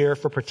uses here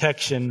for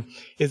protection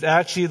is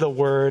actually the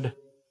word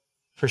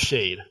for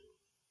shade.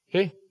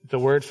 Okay? The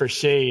word for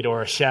shade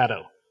or a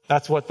shadow.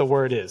 That's what the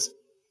word is.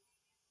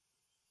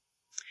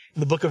 In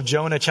the book of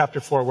Jonah, chapter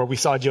 4, where we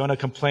saw Jonah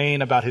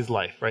complain about his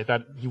life, right?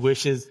 That he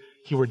wishes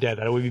he were dead,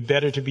 that it would be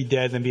better to be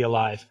dead than be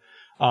alive.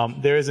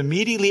 There is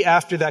immediately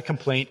after that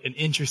complaint an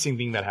interesting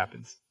thing that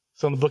happens.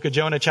 So in the book of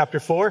Jonah, chapter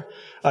 4,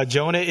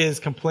 Jonah is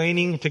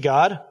complaining to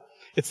God.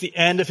 It's the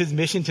end of his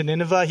mission to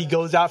Nineveh. He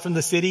goes out from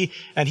the city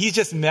and he's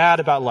just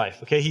mad about life.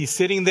 Okay. He's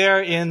sitting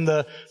there in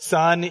the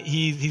sun.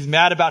 He's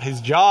mad about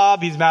his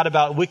job. He's mad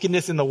about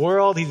wickedness in the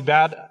world. He's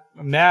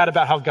mad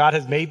about how God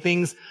has made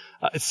things.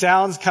 It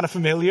sounds kind of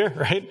familiar,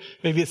 right?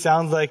 Maybe it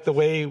sounds like the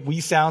way we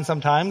sound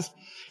sometimes.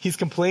 He's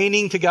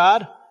complaining to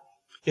God.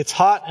 It's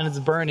hot and it's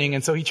burning.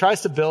 And so he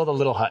tries to build a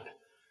little hut.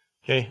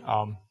 Okay.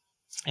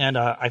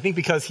 I think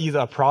because he's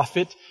a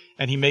prophet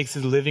and he makes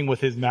his living with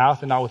his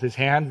mouth and not with his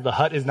hands, the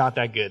hut is not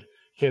that good.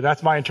 Okay,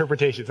 that's my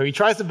interpretation. So he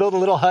tries to build a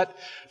little hut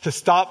to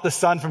stop the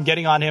sun from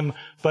getting on him,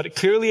 but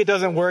clearly it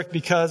doesn't work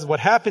because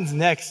what happens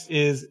next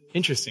is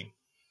interesting.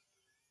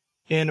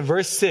 In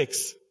verse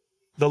 6,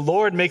 the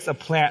Lord makes a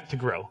plant to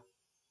grow.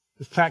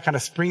 This plant kind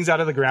of springs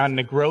out of the ground and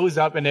it grows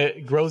up and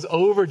it grows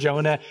over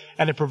Jonah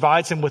and it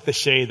provides him with the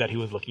shade that he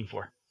was looking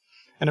for.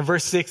 And in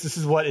verse 6, this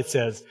is what it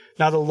says.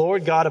 Now the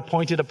Lord God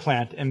appointed a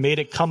plant and made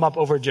it come up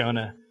over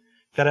Jonah,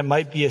 that it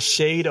might be a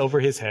shade over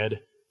his head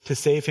to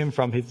save him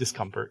from his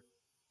discomfort.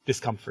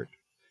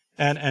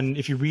 And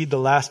if you read the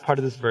last part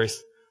of this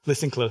verse,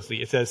 listen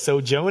closely. It says,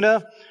 so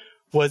Jonah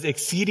was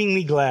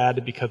exceedingly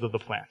glad because of the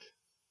plant.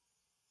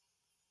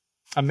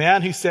 A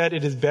man who said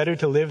it is better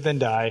to live than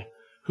die,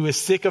 who is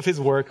sick of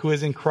his work, who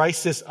is in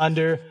crisis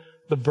under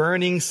the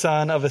burning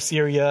sun of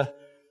Assyria,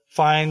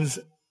 finds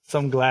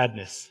some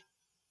gladness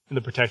in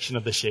the protection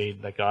of the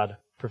shade that God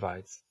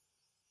provides.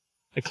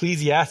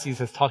 Ecclesiastes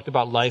has talked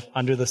about life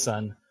under the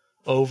sun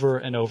over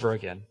and over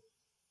again.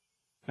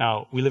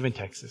 Now, we live in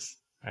Texas.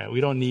 Right?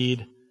 We don't need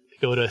to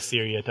go to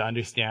Assyria to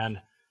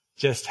understand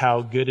just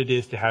how good it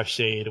is to have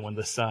shade when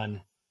the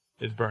sun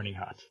is burning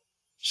hot.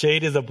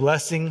 Shade is a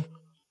blessing,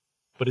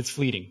 but it's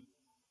fleeting.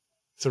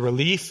 It's a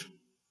relief,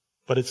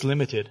 but it's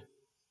limited.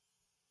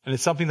 And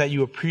it's something that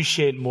you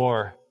appreciate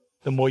more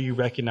the more you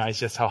recognize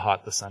just how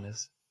hot the sun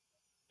is.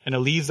 And it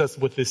leaves us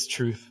with this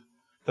truth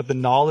that the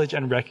knowledge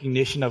and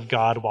recognition of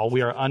God while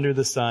we are under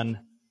the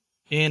sun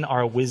in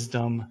our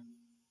wisdom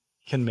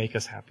can make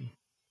us happy.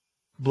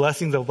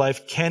 Blessings of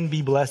life can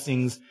be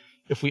blessings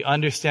if we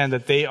understand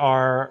that they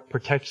are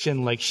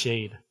protection like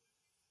shade.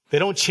 They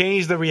don't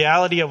change the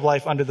reality of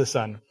life under the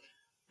sun,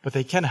 but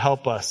they can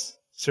help us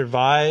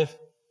survive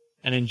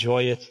and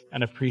enjoy it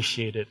and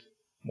appreciate it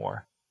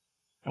more.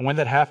 And when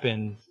that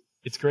happens,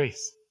 it's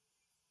grace.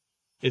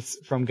 It's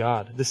from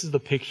God. This is the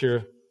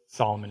picture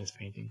Solomon is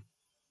painting.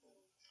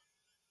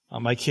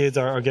 My kids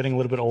are getting a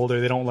little bit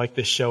older. They don't like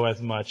this show as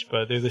much,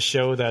 but there's a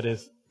show that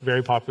is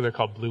very popular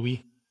called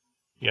Bluey.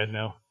 You guys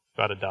know? It's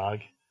about a dog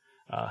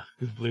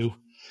who's blue.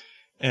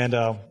 And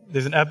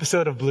there's an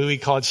episode of Bluey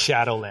called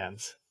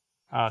Shadowlands.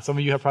 Some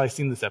of you have probably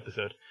seen this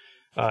episode.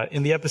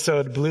 In the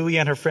episode, Bluey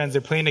and her friends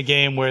are playing a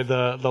game where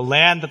the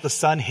land that the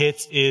sun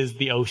hits is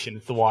the ocean,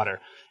 it's the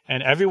water.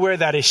 And everywhere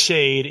that is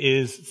shade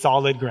is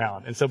solid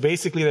ground. And so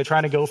basically they're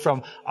trying to go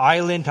from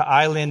island to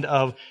island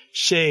of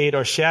shade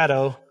or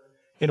shadow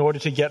in order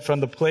to get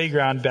from the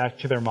playground back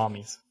to their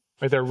mommies.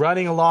 Right? They're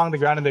running along the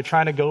ground and they're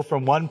trying to go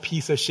from one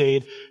piece of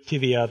shade to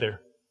the other.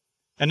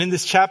 And in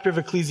this chapter of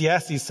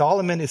Ecclesiastes,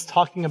 Solomon is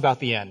talking about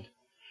the end.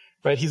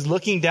 Right? He's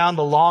looking down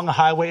the long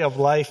highway of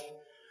life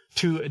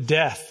to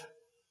death,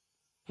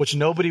 which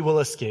nobody will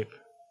escape,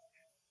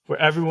 where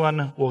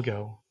everyone will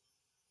go.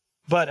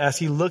 But as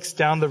he looks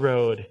down the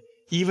road,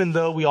 even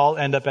though we all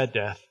end up at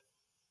death,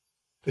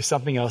 there's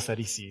something else that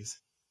he sees.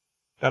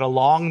 That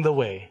along the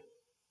way,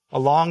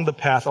 along the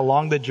path,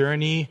 along the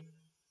journey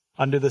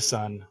under the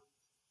sun,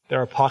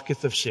 there are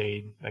pockets of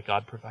shade that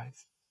God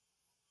provides.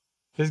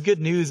 There's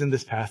good news in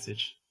this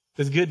passage.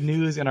 There's good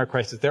news in our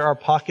crisis. There are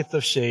pockets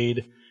of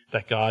shade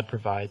that God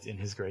provides in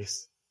his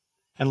grace.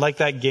 And like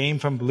that game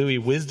from Bluey,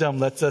 wisdom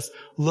lets us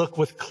look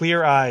with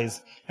clear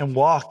eyes and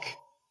walk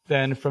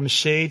then from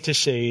shade to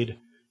shade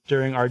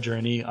during our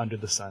journey under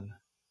the sun.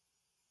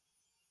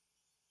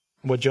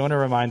 What Jonah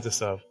reminds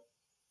us of,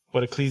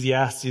 what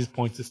Ecclesiastes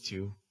points us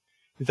to,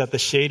 is that the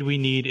shade we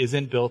need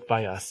isn't built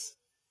by us.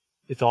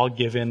 It's all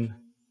given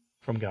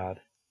from God.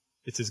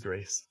 It's his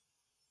grace.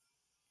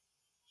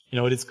 You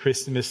know, it is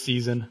Christmas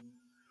season.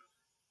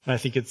 And I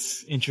think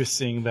it's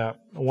interesting that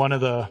one of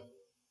the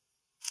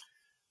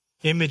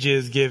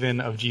images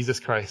given of Jesus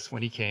Christ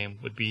when he came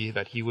would be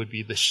that he would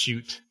be the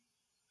shoot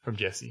from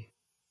Jesse.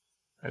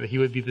 That he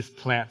would be this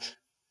plant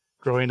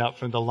growing up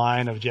from the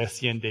line of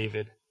Jesse and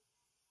David.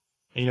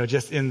 And, you know,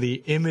 just in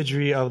the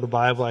imagery of the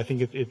Bible, I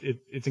think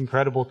it's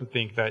incredible to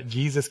think that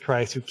Jesus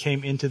Christ, who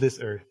came into this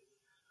earth,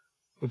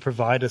 would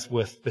provide us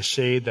with the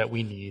shade that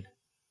we need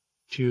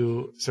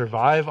to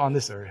survive on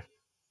this earth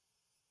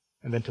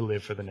and then to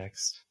live for the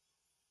next.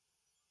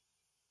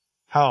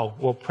 How?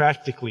 Well,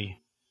 practically,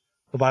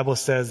 the Bible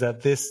says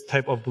that this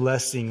type of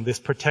blessing, this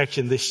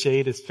protection, this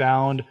shade is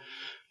found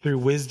through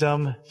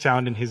wisdom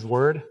found in his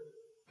word,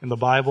 in the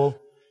Bible.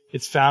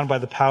 It's found by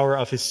the power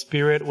of his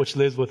Spirit, which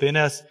lives within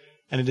us,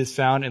 and it is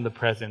found in the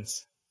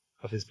presence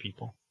of his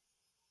people.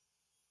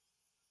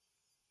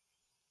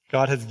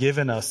 God has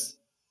given us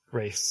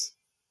grace.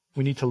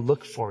 We need to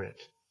look for it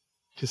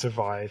to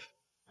survive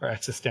our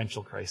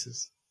existential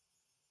crisis.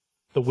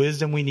 The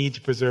wisdom we need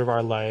to preserve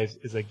our lives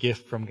is a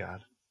gift from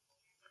God,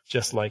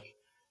 just like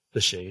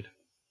the shade.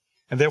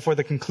 And therefore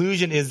the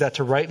conclusion is that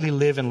to rightly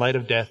live in light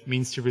of death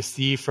means to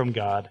receive from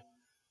God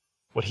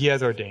what he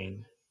has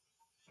ordained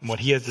and what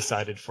he has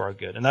decided for our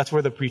good. And that's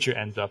where the preacher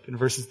ends up in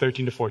verses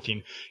 13 to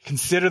 14.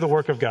 Consider the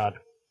work of God.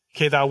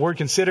 Okay, that word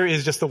consider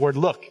is just the word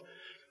look.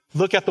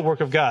 Look at the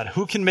work of God.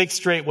 Who can make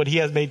straight what he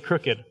has made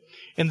crooked?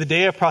 In the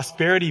day of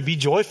prosperity, be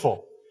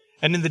joyful.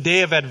 And in the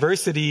day of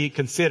adversity,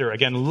 consider.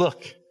 Again,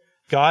 look.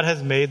 God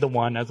has made the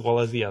one as well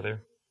as the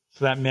other,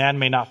 so that man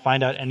may not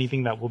find out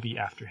anything that will be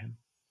after him.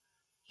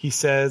 He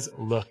says,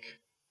 look.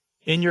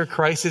 In your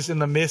crisis, in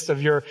the midst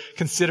of your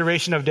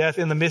consideration of death,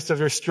 in the midst of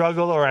your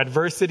struggle or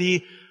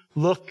adversity,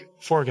 look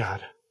for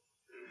God.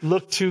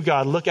 Look to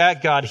God. Look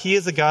at God. He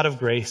is a God of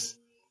grace,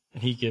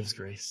 and he gives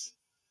grace.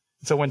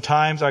 So when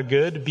times are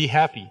good, be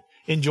happy.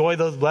 Enjoy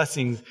those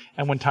blessings.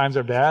 And when times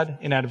are bad,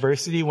 in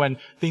adversity, when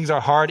things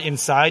are hard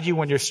inside you,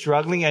 when you're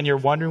struggling and you're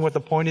wondering what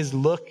the point is,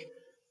 look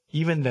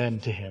even then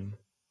to him.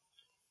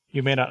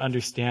 You may not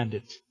understand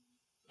it,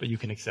 but you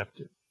can accept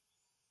it.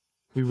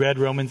 We read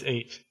Romans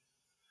 8,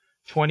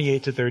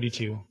 28 to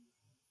 32,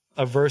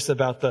 a verse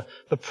about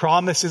the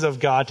promises of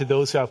God to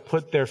those who have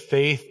put their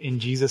faith in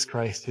Jesus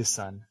Christ, his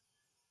Son.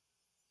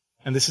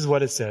 And this is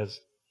what it says.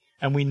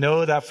 And we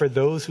know that for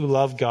those who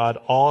love God,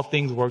 all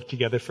things work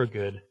together for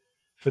good,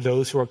 for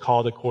those who are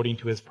called according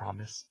to his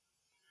promise.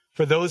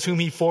 For those whom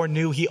he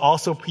foreknew, he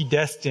also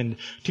predestined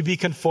to be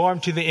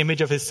conformed to the image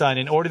of his Son,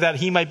 in order that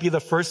he might be the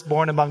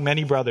firstborn among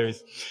many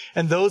brothers.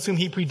 And those whom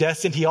he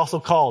predestined, he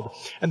also called.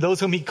 And those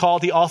whom he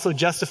called, he also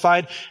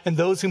justified. And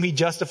those whom he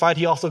justified,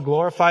 he also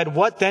glorified.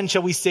 What then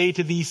shall we say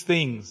to these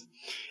things?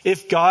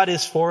 If God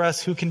is for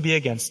us, who can be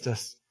against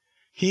us?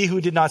 He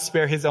who did not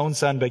spare his own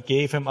Son, but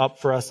gave him up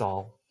for us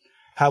all,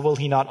 how will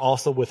he not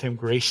also with him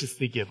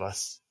graciously give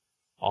us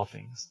all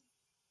things?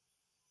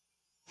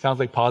 Sounds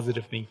like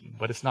positive thinking,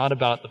 but it's not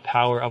about the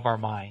power of our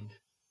mind.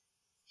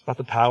 It's about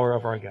the power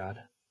of our God.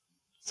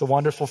 It's a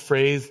wonderful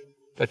phrase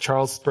that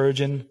Charles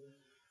Spurgeon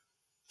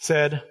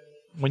said,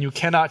 when you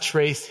cannot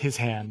trace his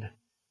hand,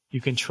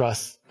 you can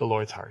trust the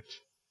Lord's heart.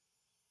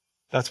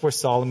 That's where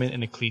Solomon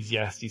in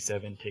Ecclesiastes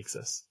 7 takes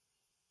us.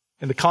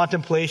 in the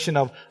contemplation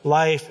of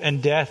life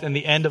and death and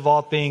the end of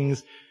all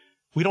things,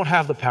 we don't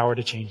have the power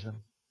to change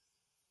them.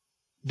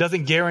 It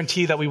doesn't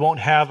guarantee that we won't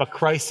have a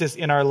crisis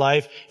in our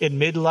life in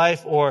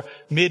midlife or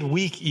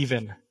midweek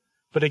even,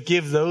 but it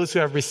gives those who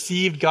have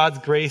received God's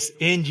grace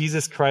in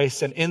Jesus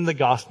Christ and in the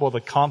gospel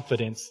the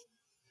confidence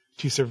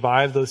to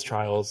survive those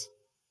trials,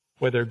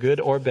 whether good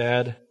or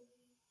bad,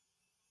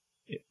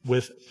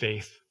 with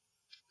faith.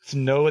 To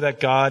know that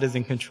God is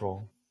in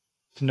control,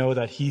 to know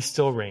that he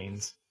still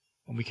reigns,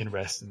 and we can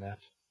rest in that.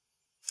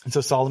 And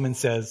so Solomon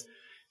says,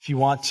 if you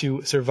want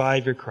to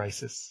survive your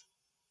crisis,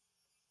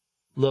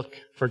 look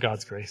for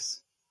God's grace.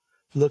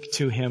 Look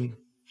to him,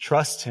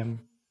 trust him,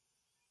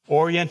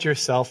 orient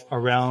yourself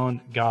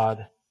around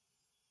God,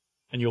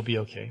 and you'll be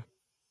okay.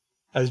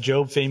 As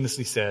Job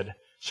famously said,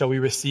 shall we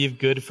receive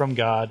good from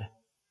God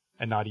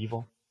and not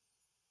evil?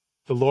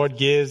 The Lord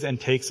gives and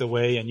takes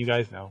away, and you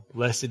guys know,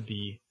 blessed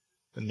be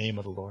the name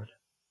of the Lord.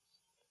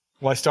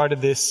 Well, I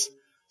started this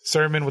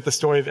sermon with the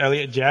story of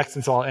Elliot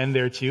Jackson, so I'll end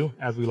there too,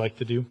 as we like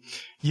to do.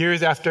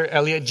 Years after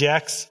Elliot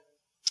Jackson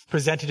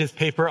presented his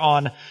paper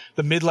on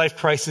the midlife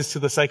crisis to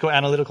the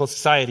Psychoanalytical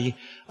Society,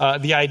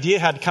 the idea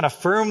had kind of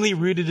firmly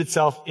rooted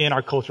itself in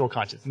our cultural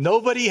conscience.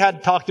 Nobody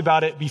had talked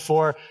about it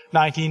before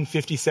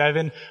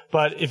 1957,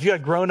 but if you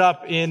had grown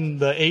up in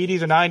the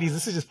 80s or 90s,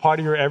 this is just part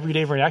of your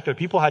everyday vernacular.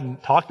 People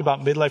had talked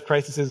about midlife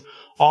crises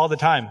all the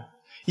time.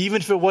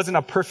 Even if it wasn't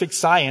a perfect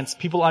science,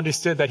 people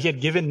understood that he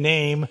had given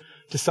name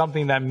to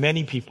something that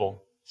many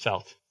people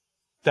felt.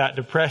 That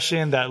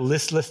depression, that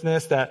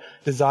listlessness, that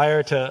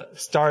desire to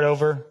start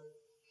over.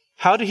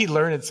 How did he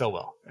learn it so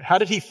well? How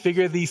did he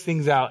figure these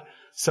things out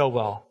so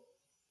well?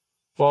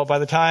 Well, by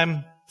the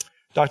time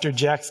Dr.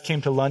 Jacks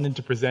came to London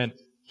to present,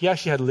 he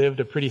actually had lived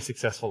a pretty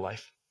successful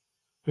life.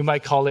 We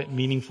might call it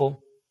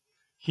meaningful.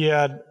 He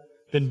had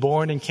been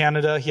born in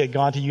Canada. He had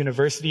gone to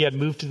university. He had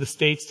moved to the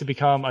States to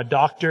become a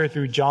doctor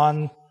through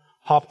Johns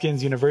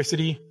Hopkins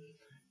University.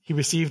 He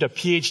received a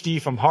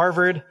PhD from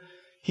Harvard.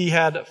 He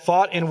had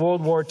fought in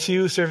World War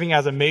II, serving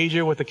as a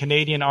major with the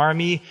Canadian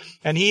Army,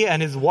 and he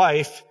and his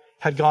wife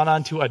had gone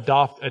on to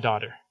adopt a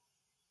daughter.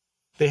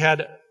 They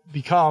had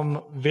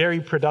become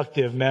very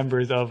productive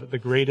members of the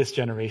greatest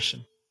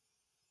generation.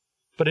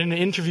 But in an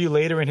interview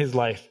later in his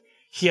life,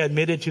 he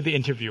admitted to the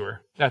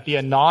interviewer that the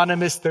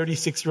anonymous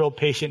 36-year-old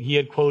patient he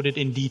had quoted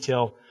in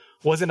detail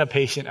wasn't a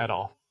patient at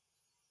all.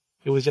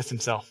 It was just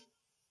himself.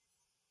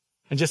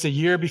 And just a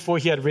year before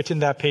he had written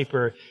that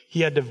paper,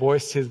 he had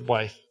divorced his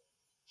wife.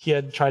 He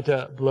had tried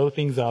to blow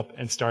things up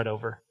and start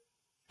over.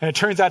 And it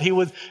turns out he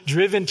was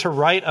driven to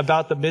write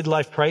about the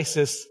midlife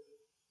crisis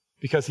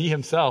because he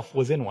himself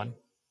was in one.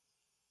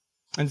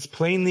 And it's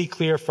plainly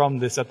clear from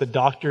this that the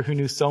doctor who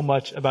knew so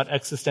much about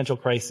existential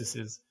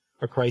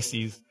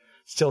crises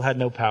still had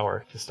no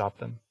power to stop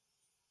them.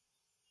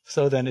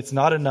 So then it's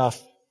not enough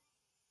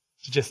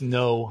to just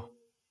know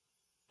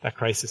that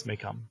crisis may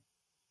come.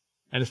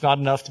 And it's not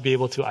enough to be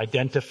able to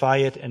identify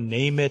it and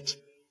name it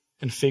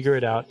and figure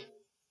it out.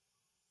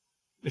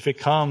 If it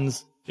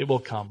comes, it will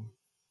come.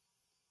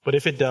 But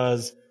if it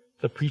does,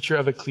 the preacher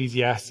of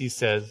Ecclesiastes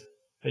says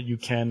that you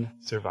can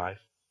survive.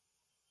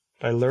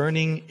 By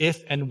learning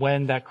if and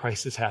when that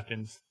crisis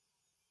happens,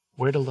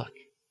 where to look.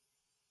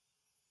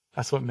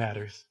 That's what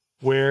matters.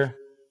 Where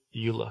do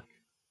you look?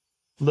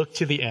 Look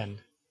to the end.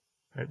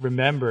 Right?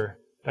 Remember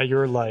that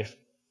your life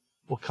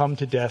will come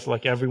to death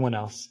like everyone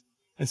else.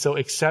 And so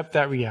accept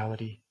that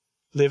reality.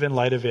 Live in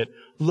light of it.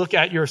 Look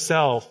at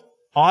yourself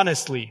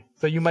honestly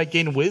so you might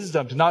gain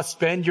wisdom to not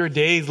spend your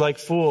days like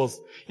fools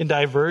in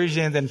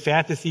diversions and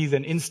fantasies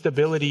and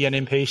instability and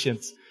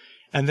impatience.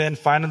 And then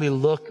finally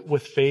look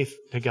with faith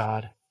to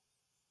God,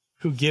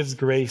 who gives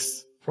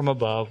grace from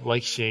above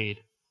like shade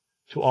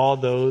to all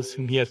those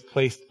whom he has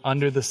placed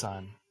under the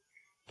sun,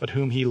 but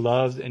whom he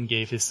loves and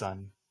gave his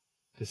Son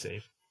to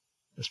save.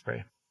 Let's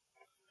pray.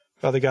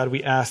 Father God,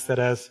 we ask that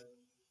as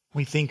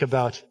we think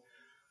about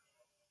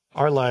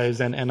our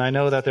lives, and I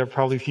know that there are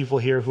probably people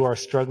here who are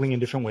struggling in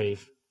different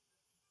ways.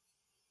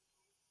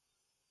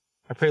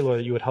 I pray, Lord,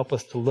 that you would help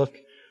us to look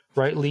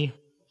rightly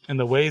in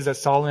the ways that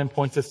Solomon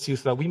points us to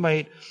so that we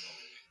might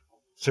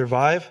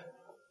survive,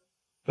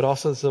 but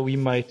also so we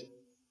might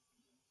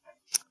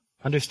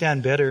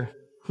understand better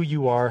who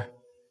you are,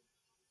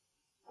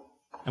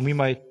 and we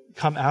might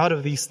come out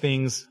of these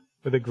things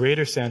with a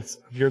greater sense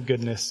of your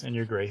goodness and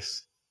your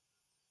grace.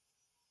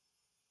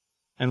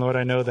 And Lord,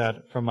 I know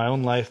that from my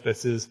own life,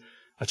 this is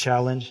a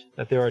challenge,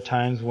 that there are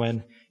times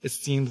when it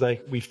seems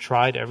like we've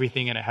tried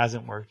everything and it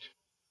hasn't worked.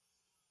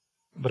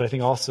 But I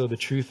think also the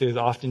truth is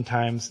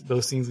oftentimes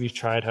those things we've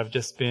tried have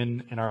just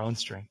been in our own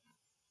strength.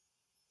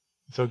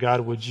 So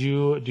God, would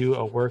you do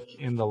a work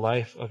in the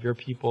life of your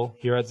people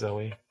here at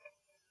Zoe?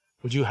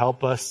 Would you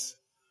help us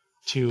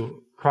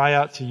to cry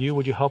out to you?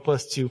 Would you help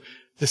us to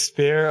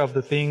despair of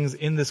the things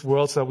in this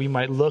world so that we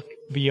might look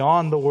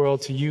beyond the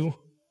world to you?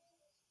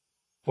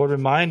 Lord,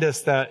 remind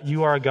us that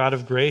you are a God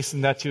of grace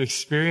and that to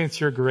experience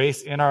your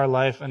grace in our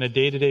life on a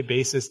day-to-day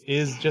basis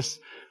is just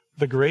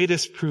the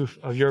greatest proof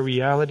of your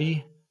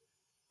reality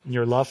and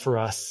your love for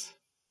us.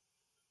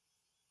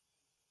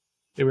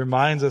 It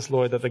reminds us,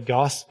 Lord, that the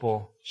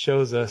gospel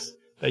shows us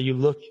that you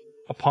look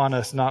upon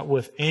us not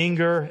with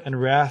anger and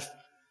wrath,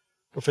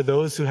 but for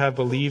those who have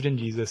believed in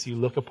Jesus, you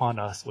look upon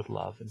us with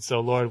love. And so,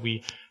 Lord,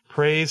 we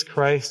praise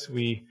Christ.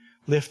 We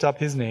lift up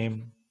his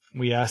name.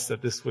 We ask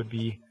that this would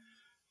be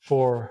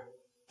for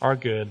our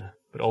good,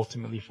 but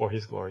ultimately for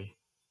his glory.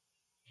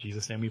 In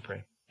Jesus' name we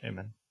pray.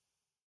 Amen.